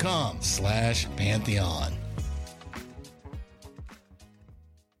 buyraycon.com/Pantheon.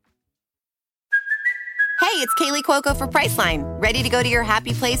 Hey, it's Kaylee Cuoco for Priceline. Ready to go to your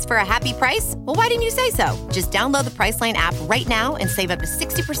happy place for a happy price? Well, why didn't you say so? Just download the Priceline app right now and save up to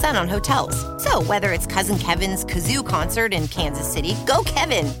 60% on hotels. So whether it's Cousin Kevin's Kazoo Concert in Kansas City, go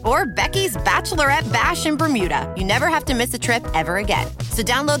Kevin, or Becky's Bachelorette Bash in Bermuda, you never have to miss a trip ever again. So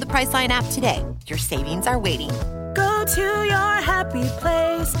download the Priceline app today. Your savings are waiting. Go to your happy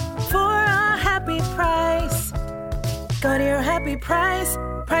place for a happy price. Go to your happy price,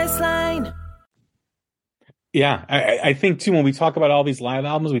 Priceline. Yeah, I think, too, when we talk about all these live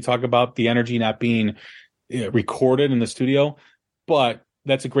albums, we talk about the energy not being recorded in the studio. But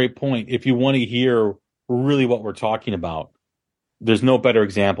that's a great point. If you want to hear really what we're talking about, there's no better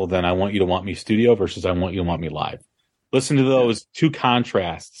example than I Want You to Want Me studio versus I Want You to Want Me live. Listen to those 2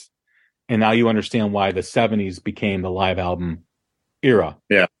 contrasts, and now you understand why the 70s became the live album era.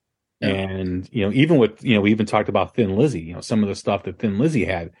 Yeah. And, even with, we even talked about Thin Lizzy, some of the stuff that Thin Lizzy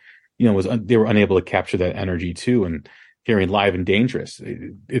had, they were unable to capture that energy too. And hearing Live and Dangerous,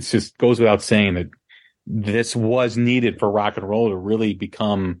 it's just goes without saying that this was needed for rock and roll to really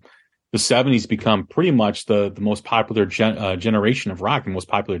become the 70s become pretty much the most popular generation of rock, the most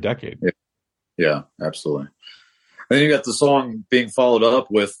popular decade. Yeah, absolutely. And then you got the song being followed up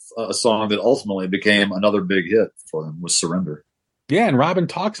with a song that ultimately became another big hit for them, was Surrender. Yeah, and Robin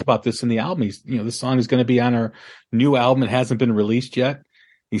talks about this in the album. He's, this song is going to be on our new album. It hasn't been released yet.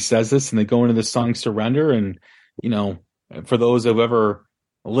 He says this, and they go into the song Surrender. And, for those who've ever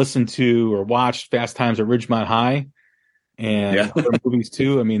listened to or watched Fast Times at Ridgemont High and other movies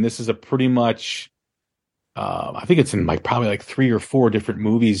too, I mean, this is a pretty much, I think it's in probably like 3 or 4 different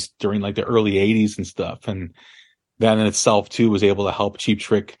movies during like the early 80s and stuff. And that in itself too was able to help Cheap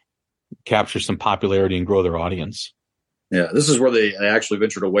Trick capture some popularity and grow their audience. Yeah, this is where they actually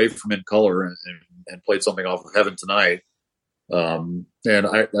ventured away from In Color and played something off of Heaven Tonight.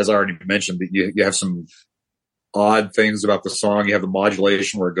 As I already mentioned, you have some odd things about the song. You have the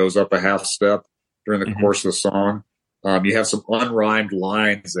modulation where it goes up a half step during the course of the song. You have some unrhymed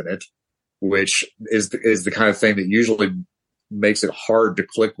lines in it, which is the kind of thing that usually makes it hard to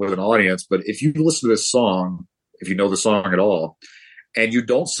click with an audience. But if you listen to this song, if you know the song at all, and you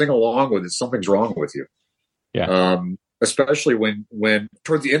don't sing along with it, something's wrong with you. Yeah. Especially when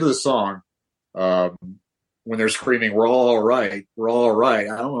towards the end of the song, when they're screaming, "We're all right, we're all right."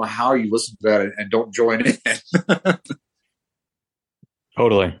 I don't know how you listen to that and don't join in.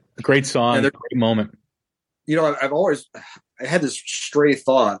 Totally. Great song. Great moment. I had this stray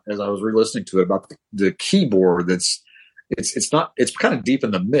thought as I was re-listening to it about the keyboard. It's kind of deep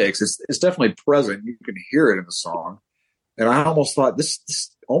in the mix. It's definitely present. You can hear it in the song. And I almost thought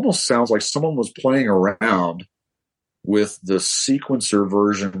this almost sounds like someone was playing around with the sequencer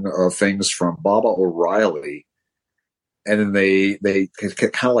version of things from Baba O'Reilly. And then they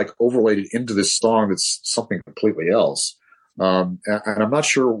kind of like overlaid it into this song that's something completely else. And I'm not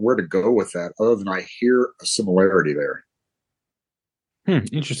sure where to go with that other than I hear a similarity there.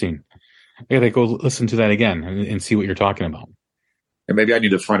 Interesting. I gotta go listen to that again and see what you're talking about. And maybe I need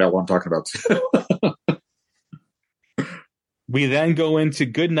to find out what I'm talking about too. We then go into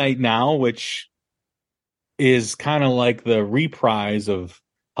Good Night Now, which is kind of like the reprise of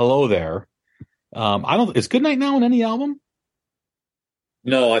Hello There. Is Good Night Now in any album?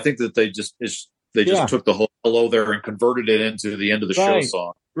 No, I think that they just took the whole Hello There and converted it into the end of the show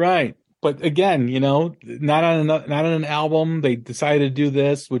song. Right. But again, not on an album. They decided to do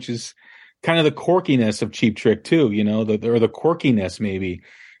this, which is kind of the quirkiness of Cheap Trick too, the quirkiness maybe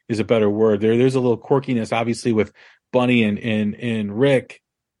is a better word. There's a little quirkiness, obviously, with Bunny and Rick,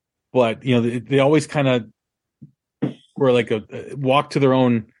 but they always kind of were like a walk to their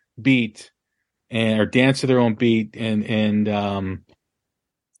own beat or dance to their own beat, and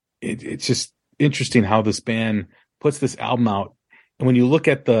it's just interesting how this band puts this album out. And when you look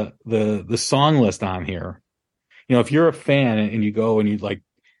at the song list on here, if you're a fan and you go and you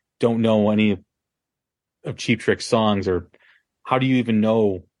don't know any of Cheap Trick's songs, or how do you even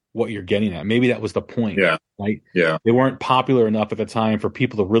know what you're getting at? Maybe that was the point. Yeah. Right? Yeah. They weren't popular enough at the time for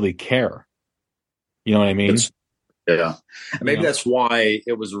people to really care. You know what I mean? Yeah. And maybe that's why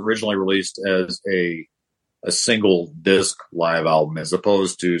it was originally released as a single disc live album, as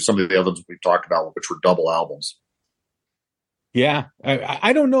opposed to some of the others we've talked about, which were double albums. Yeah.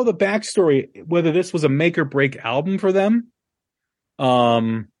 I don't know the backstory, whether this was a make or break album for them.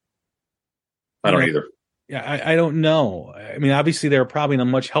 I don't either. Yeah, I don't know. I mean, obviously they were probably in a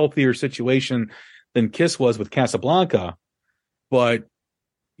much healthier situation than Kiss was with Casablanca, but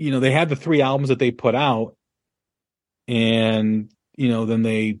they had the 3 albums that they put out, and then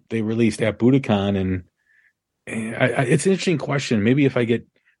they released at Budokan, and it's an interesting question. Maybe if I get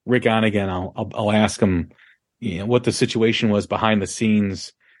Rick on again, I'll ask him, what the situation was behind the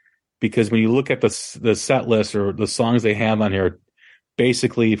scenes, because when you look at the set list or the songs they have on here,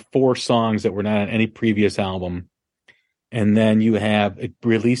 basically 4 songs that were not on any previous album. And then you have it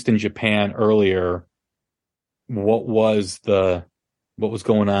released in Japan earlier. What was going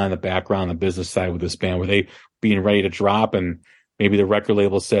on in the background, the business side with this band? Were they being ready to drop, and maybe the record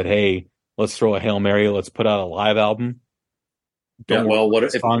label said, "Hey, let's throw a Hail Mary. Let's put out a live album." Don't worry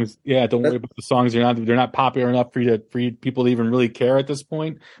about the songs. They're not popular enough for people to even really care at this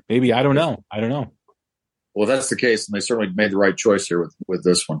point. Maybe, I don't know. Well, that's the case, and they certainly made the right choice here with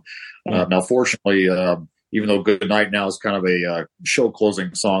this one. Now, fortunately, even though Good Night Now is kind of a show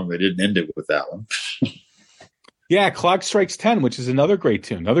closing song, they didn't end it with that one. Yeah, Clock Strikes 10, which is another great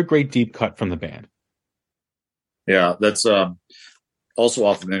tune, another great deep cut from the band. Yeah, that's also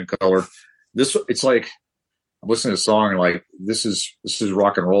off of In Color. It's like I'm listening to a song and like this is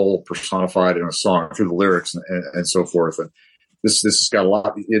rock and roll personified in a song through the lyrics and so forth. And this has got a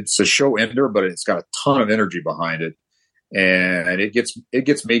lot. It's a show ender, but it's got a ton of energy behind it, and it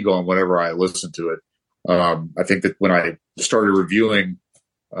gets me going whenever I listen to it. I think that when I started reviewing,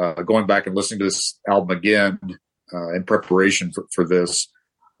 going back and listening to this album again in preparation for this,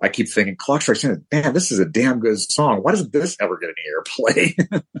 I keep thinking, Clock Strike Center, man, this is a damn good song. Why doesn't this ever get any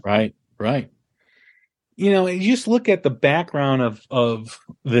airplay? Right. You know, you just look at the background of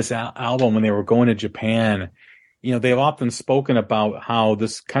this album when they were going to Japan. You know, they've often spoken about how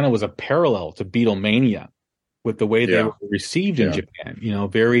this kind of was a parallel to Beatlemania with the way they were received in Japan. You know,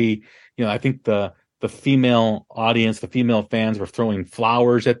 I think the female audience, the female fans were throwing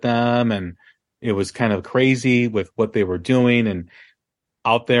flowers at them, and it was kind of crazy with what they were doing and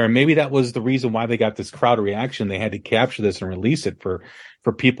out there. And maybe that was the reason why they got this crowd reaction. They had to capture this and release it for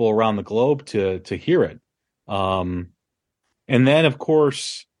people around the globe to hear it. And then, of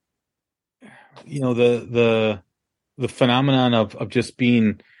course, you know, the phenomenon of just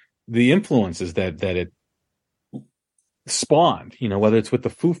being the influences that it spawned, you know, whether it's with the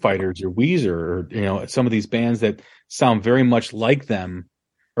Foo Fighters or Weezer or, you know, some of these bands that sound very much like them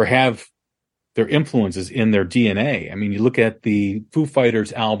or have their influences in their DNA. I mean, you look at the Foo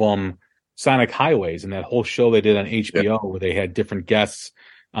Fighters album Sonic Highways and that whole show they did on HBO where they had different guests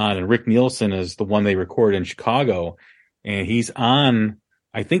on, and Rick Nielsen is the one they recorded in Chicago, and he's on,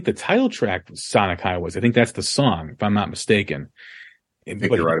 I think, the title track Sonic Highways. I think that's the song, if I'm not mistaken. I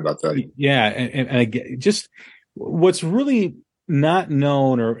think you're right about that. Yeah, and again, just what's really not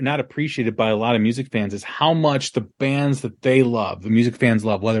known or not appreciated by a lot of music fans is how much the bands that they love, the music fans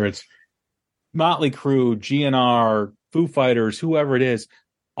love, whether it's Motley Crue, GNR, Foo Fighters, whoever it is,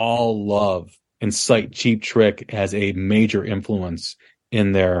 all love and cite Cheap Trick as a major influence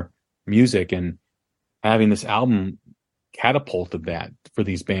in their music. And having this album catapulted that for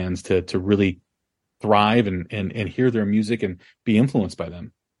these bands to really thrive and hear their music and be influenced by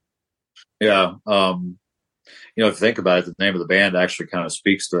them. Yeah. You know, if you think about it, the name of the band actually kind of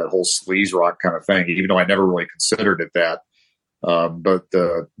speaks to that whole sleaze rock kind of thing, even though I never really considered it that. But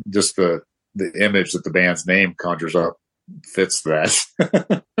just the image that the band's name conjures up fits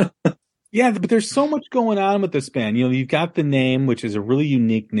that. Yeah, but there's so much going on with this band. You know, you've got the name, which is a really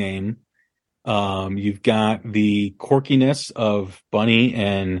unique name. You've got the quirkiness of Bunny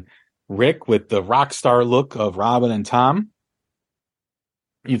and Rick with the rock star look of Robin and Tom.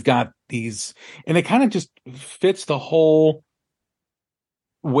 You've got these, and it kind of just fits the whole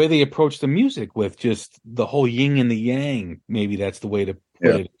way they approach the music with just the whole yin and the yang. Maybe that's the way to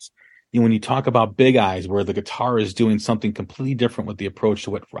put it. You know, when you talk about Big Eyes, where the guitar is doing something completely different with the approach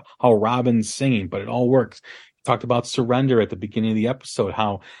to how Robin's singing, but it all works. You talked about Surrender at the beginning of the episode,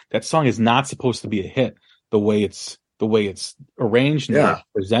 how that song is not supposed to be a hit. The way it's arranged and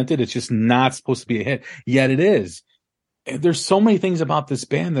presented, it's just not supposed to be a hit. Yet it is. And there's so many things about this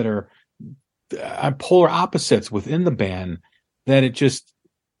band that are polar opposites within the band that it just,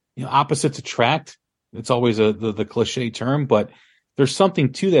 you know, opposites attract. It's always the cliche term, but there's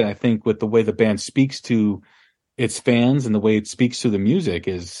something to that, I think, with the way the band speaks to its fans and the way it speaks to the music.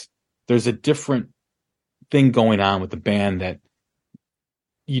 Is there's a different thing going on with the band that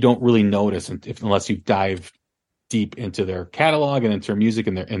you don't really notice unless you dive deep into their catalog and into their music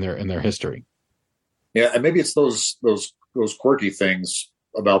and their history. Yeah, and maybe it's those quirky things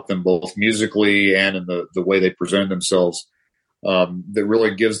about them, both musically and in the way they present themselves, that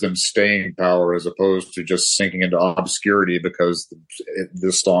really gives them staying power as opposed to just sinking into obscurity because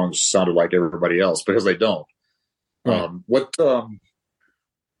the songs sounded like everybody else, because they don't. Right.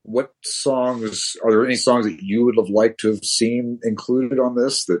 What songs, are there any songs that you would have liked to have seen included on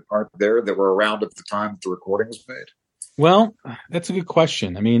this that aren't there, that were around at the time that the recording was made? Well, that's a good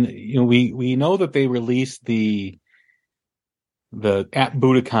question. I mean, you know, we know that they released the at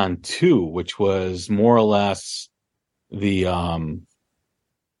Budokan 2, which was more or less the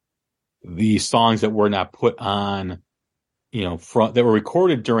songs that were not put on, you know, that were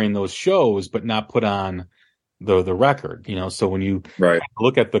recorded during those shows, but not put on the record, you know. So when you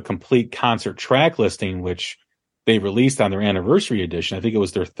look at the complete concert track listing, which they released on their anniversary edition, I think it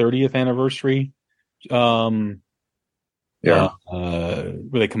was their 30th anniversary. Where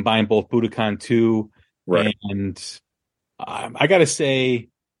they combined both Budokan 2 and I got to say,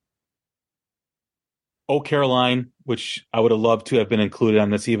 Oh Caroline, which I would have loved to have been included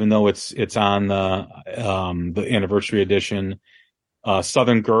on this, even though it's on the anniversary edition.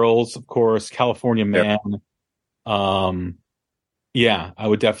 Southern Girls, of course, California Man. Yeah, I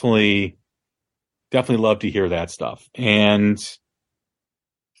would definitely love to hear that stuff. And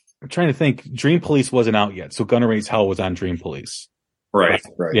I'm trying to think. Dream Police wasn't out yet, so Gunna Raise Hell was on Dream Police. Right.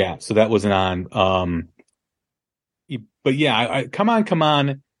 Yeah, so that wasn't on. but yeah, come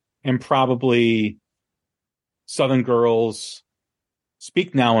on, and probably Southern Girls,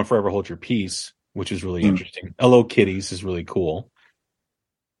 Speak Now and Forever Hold Your Peace, which is really interesting. Hello Kitties is really cool.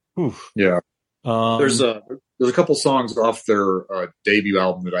 Oof. Yeah. There's a couple songs off their debut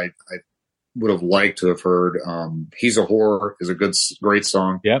album that I would have liked to have heard. He's a Whore is a great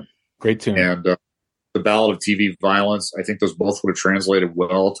song. Yep. Great tune. And The Ballad of TV Violence, I think those both would have translated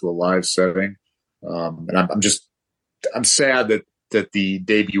well to a live setting. And I'm sad that the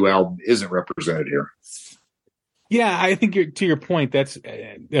debut album isn't represented here. Yeah, I think to your point, that's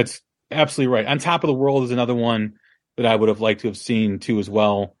absolutely right. On Top of the World is another one that I would have liked to have seen too as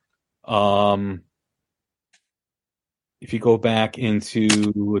well. If you go back into,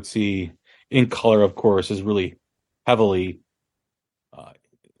 let's see, In Color, of course, is really heavily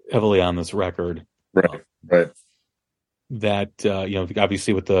on this record. Right. That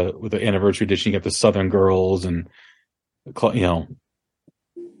obviously with the anniversary edition, you get the Southern Girls and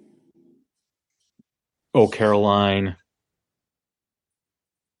Oh Caroline.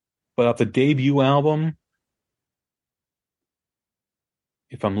 But off the debut album,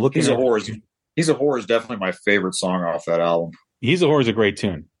 if I'm looking, He's a Whore is definitely my favorite song off that album. He's a Whore is a great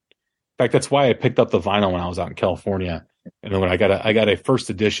tune. In fact, that's why I picked up the vinyl when I was out in California, and then when I got a first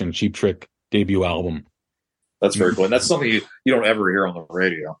edition Cheap Trick debut album. That's very cool, and that's something you don't ever hear on the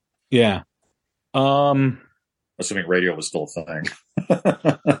radio. Yeah. Assuming radio was still a thing.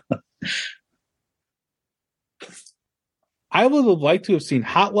 I would have liked to have seen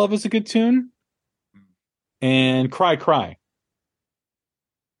Hot Love is a good tune, and Cry Cry.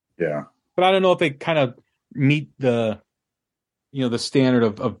 Yeah. But I don't know if they kind of meet the standard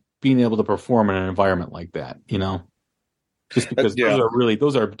of being able to perform in an environment like that, just because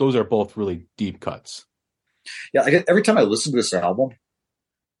those are both really deep cuts. Yeah. Every time I listen to this album,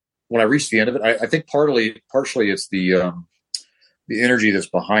 when I reach the end of it, I think partially it's the energy that's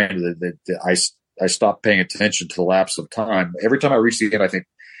behind it that I stop paying attention to the lapse of time. Every time I reach the end, I think,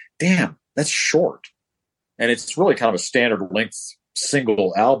 damn, that's short. And it's really kind of a standard length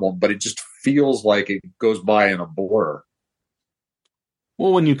single album, but it just feels like it goes by in a blur.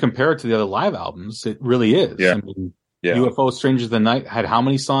 Well, when you compare it to the other live albums, it really is. Yeah. I mean, UFO Strangers of the Night had how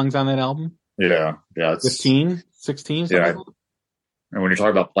many songs on that album? Yeah. It's 15, 16? Yeah. And when you're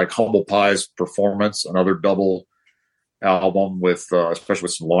talking about like Humble Pie's Performance, another double album with, especially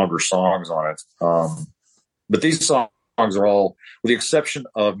with some longer songs on it. But these songs are all, with the exception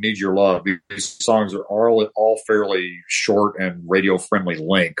of Need Your Love, these songs are all fairly short and radio-friendly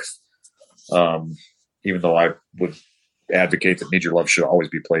length, even though I would advocate that Need Your Love should always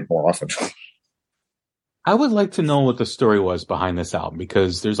be played more often. I would like to know what the story was behind this album,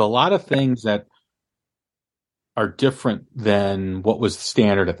 because there's a lot of things that are different than what was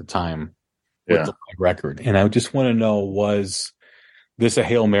standard at the time with the record. And I just want to know, was this a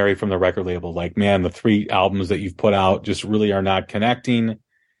Hail Mary from the record label? Like, man, the 3 albums that you've put out just really are not connecting.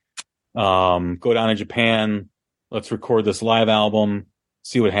 Go down to Japan. Let's record this live album.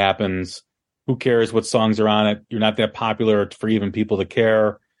 See what happens. Who cares what songs are on it? You're not that popular for even people to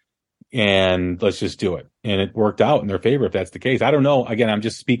care. And let's just do it. And it worked out in their favor if that's the case. I don't know. Again, I'm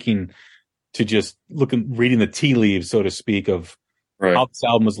just speaking to just reading the tea leaves, so to speak, of how this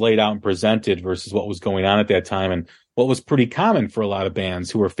album was laid out and presented versus what was going on at that time, and what was pretty common for a lot of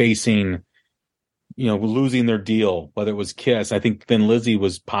bands who were facing, losing their deal, whether it was Kiss. I think Thin Lizzy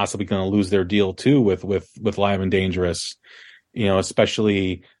was possibly going to lose their deal too with Live and Dangerous,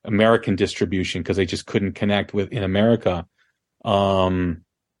 especially American distribution, because they just couldn't connect with in America.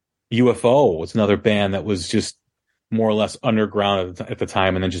 UFO was another band that was just more or less underground at the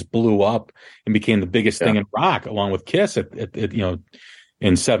time, and then just blew up and became the biggest thing in rock, along with Kiss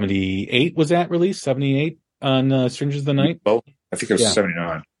in 78 was that released? 78 on Strangers of the Night? Oh, I think it was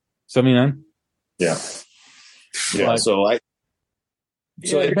 79. 79? Yeah. Yeah. So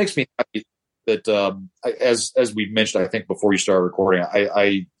it makes me happy that, as we mentioned, I think before you started recording,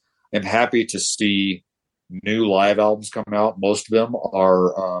 I am happy to see new live albums come out. Most of them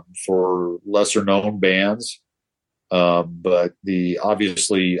are for lesser known bands. But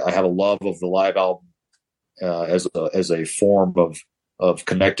obviously I have a love of the live album as a form of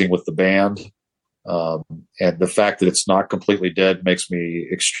connecting with the band. And the fact that it's not completely dead makes me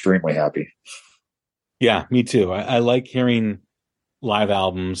extremely happy. Yeah, me too. I like hearing live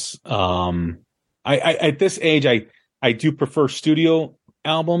albums. I at this age, I do prefer studio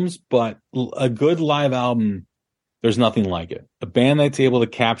albums, but a good live album, there's nothing like it. A band that's able to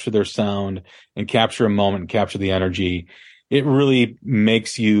capture their sound and capture a moment and capture the energy, it really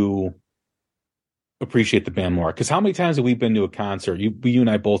makes you appreciate the band more. Because how many times have we been to a concert? You and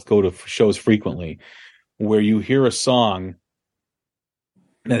I both go to shows frequently, where you hear a song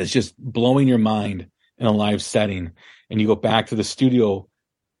that is just blowing your mind in a live setting, and you go back to the studio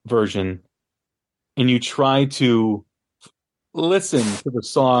version and you try to listen to the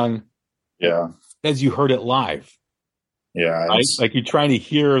song as you heard it live. Yeah. Right? Like you're trying to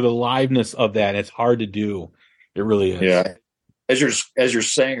hear the liveness of that. It's hard to do. It really is. Yeah. As you're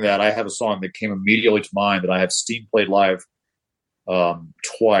saying that, I have a song that came immediately to mind that I have seen played live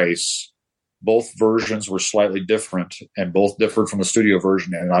twice. Both versions were slightly different and both differed from the studio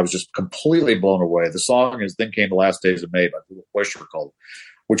version, and I was just completely blown away. The song is "Then Came the Last Days of May" by the Oyster Cult,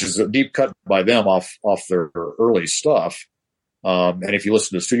 which is a deep cut by them off their early stuff. And if you listen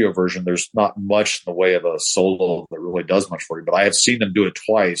to the studio version, there's not much in the way of a solo that really does much for you. But I have seen them do it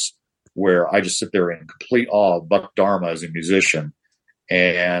twice, where I just sit there in complete awe of Buck Dharma as a musician,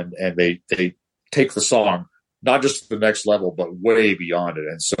 and they take the song not just to the next level, but way beyond it.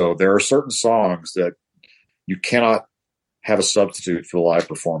 And so there are certain songs that you cannot have a substitute for the live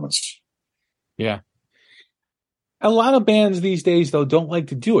performance. Yeah. A lot of bands these days, though, don't like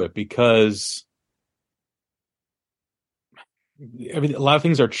to do it because a lot of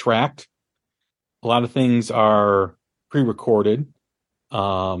things are tracked. A lot of things are pre-recorded.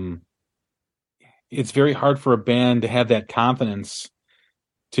 It's very hard for a band to have that confidence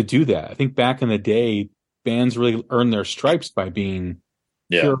to do that. I think back in the day, bands really earned their stripes by being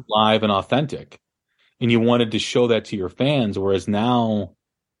pure, live, and authentic. And you wanted to show that to your fans. Whereas now,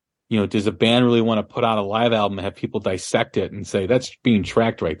 does a band really want to put out a live album and have people dissect it and say, that's being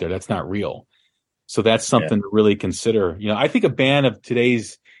tracked right there? That's not real. So that's something to really consider. I think a band of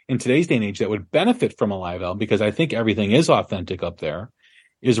in today's day and age that would benefit from a live album, because I think everything is authentic up there,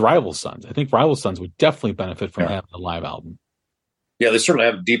 is Rival Sons. I think Rival Sons would definitely benefit from having a live album. Yeah, they certainly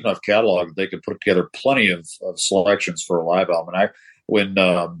have a deep enough catalog that they could put together plenty of selections for a live album. And when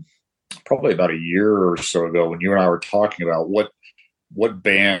probably about a year or so ago, when you and I were talking about what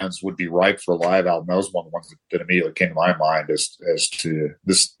bands would be ripe for a live album, that was one of the ones that immediately came to my mind as to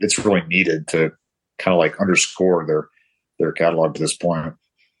this. It's really needed to kind of like underscore their catalog to this point.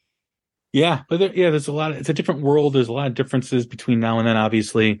 Yeah, but there's a lot. It's a different world. There's a lot of differences between now and then,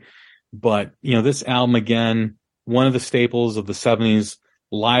 obviously. But this album, again, one of the staples of the 70s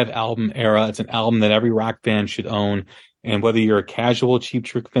live album era. It's an album that every rock fan should own. And whether you're a casual Cheap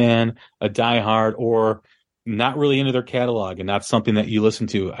Trick fan, a diehard, or not really into their catalog and not something that you listen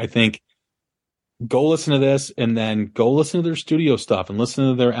to, I think go listen to this and then go listen to their studio stuff and listen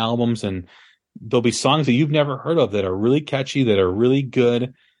to their albums. And there'll be songs that you've never heard of that are really catchy, that are really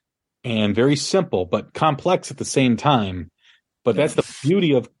good and very simple, but complex at the same time. But that's the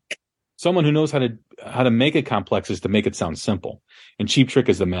beauty of someone who knows how to make it complex, is to make it sound simple. And Cheap Trick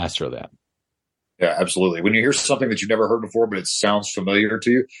is the master of that. Yeah, absolutely. When you hear something that you've never heard before, but it sounds familiar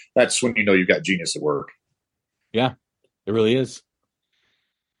to you, that's when you know you've got genius at work. Yeah, it really is.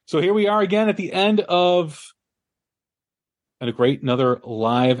 So here we are again at the end of another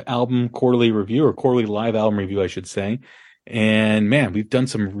live album quarterly review, or quarterly live album review, I should say. And man, we've done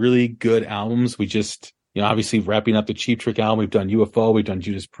some really good albums. We just, obviously wrapping up the Cheap Trick album. We've done UFO, we've done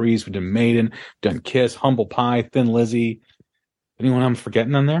Judas Priest, we've done Maiden, done Kiss, Humble Pie, Thin Lizzy. Anyone I'm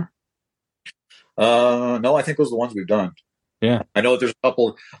forgetting on there? No, I think those are the ones we've done. Yeah. I know there's a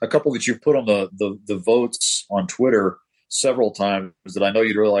couple that you've put on the votes on Twitter several times that I know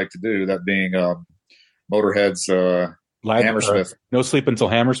you'd really like to do, that being Motorhead's Hammersmith. No Sleep Until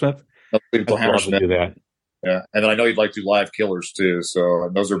Hammersmith? No Sleep Until Hammersmith. Do that. Yeah. And then I know you'd like to do Live Killers too. So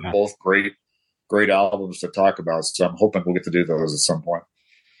those are both great albums to talk about. So I'm hoping we'll get to do those at some point.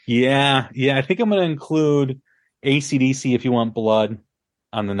 Yeah. I think I'm going to include AC/DC If You Want Blood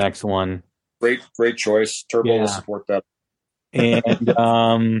on the next one. Great choice. Turbo will support that. And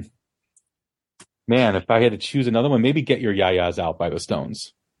man, if I had to choose another one, maybe Get Your Yayas Out by the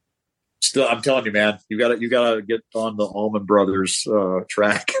Stones. Still, I'm telling you, man, you gotta get on the Allman Brothers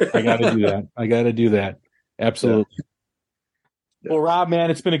track. I gotta do that. Absolutely. Yeah. Well, Rob,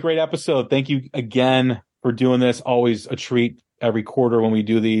 man, it's been a great episode. Thank you again for doing this. Always a treat every quarter when we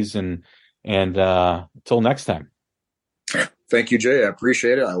do these, and until next time. Thank you, Jay. I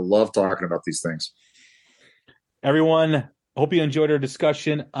appreciate it. I love talking about these things. Everyone, hope you enjoyed our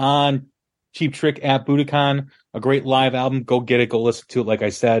discussion on Cheap Trick at Budokan. A great live album. Go get it. Go listen to it. Like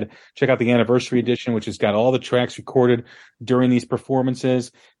I said, check out the anniversary edition, which has got all the tracks recorded during these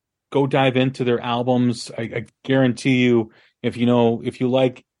performances. Go dive into their albums. I guarantee you, if you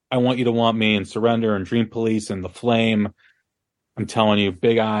like I Want You to Want Me and Surrender and Dream Police and The Flame, I'm telling you,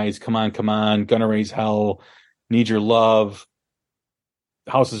 Big Eyes, Come On, Gonna Raise Hell, Need Your Love,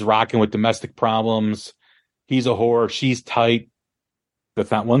 House is Rocking with Domestic Problems, He's a Whore, She's Tight.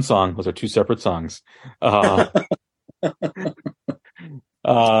 That's not one song. Those are two separate songs.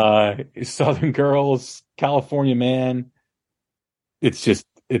 Southern Girls, California Man.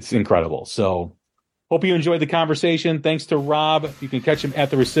 It's incredible. So hope you enjoyed the conversation. Thanks to Rob. You can catch him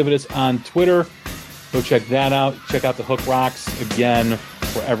at The Recidivist on Twitter. Go check that out. Check out The Hook Rocks again,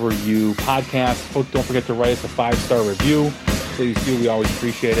 wherever you podcast. Don't forget to write us a 5-star review. Please do. We always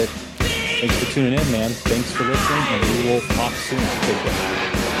appreciate it. Thanks for tuning in, man. Thanks for listening, and we will talk soon. Take care.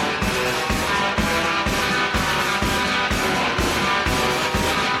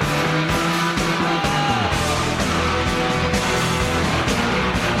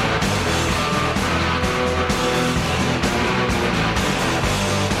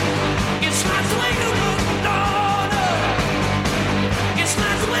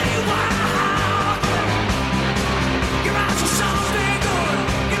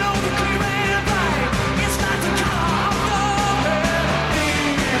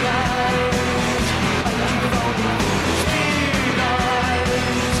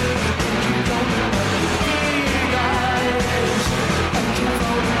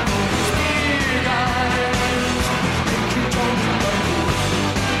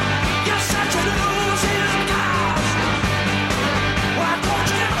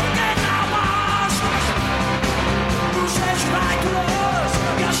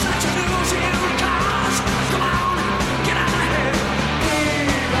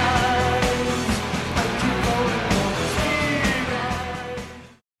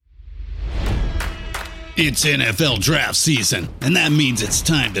 It's NFL draft season, and that means it's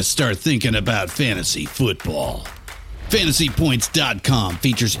time to start thinking about fantasy football. FantasyPoints.com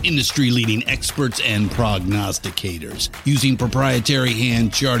features industry-leading experts and prognosticators using proprietary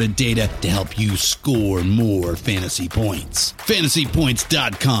hand-charted data to help you score more fantasy points.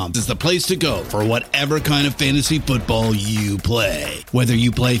 FantasyPoints.com is the place to go for whatever kind of fantasy football you play. Whether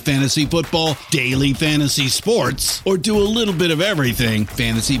you play fantasy football, daily fantasy sports, or do a little bit of everything,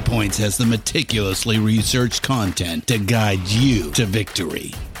 Fantasy Points has the meticulously researched content to guide you to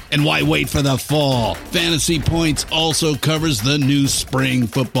victory. And why wait for the fall? Fantasy Points also covers the new spring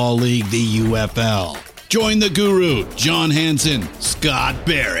football league, the UFL. Join the guru, John Hansen, Scott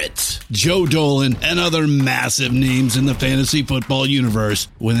Barrett, Joe Dolan, and other massive names in the fantasy football universe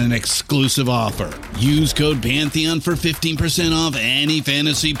with an exclusive offer. Use code Pantheon for 15% off any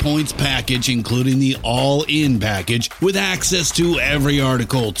Fantasy Points package, including the all-in package, with access to every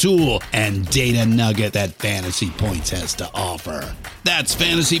article, tool, and data nugget that Fantasy Points has to offer. That's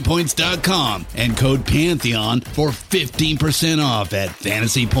FantasyPoints.com and code Pantheon for 15% off at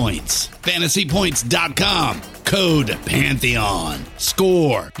Fantasy Points. FantasyPoints.com, code Pantheon.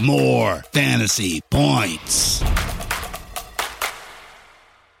 Score more fantasy points.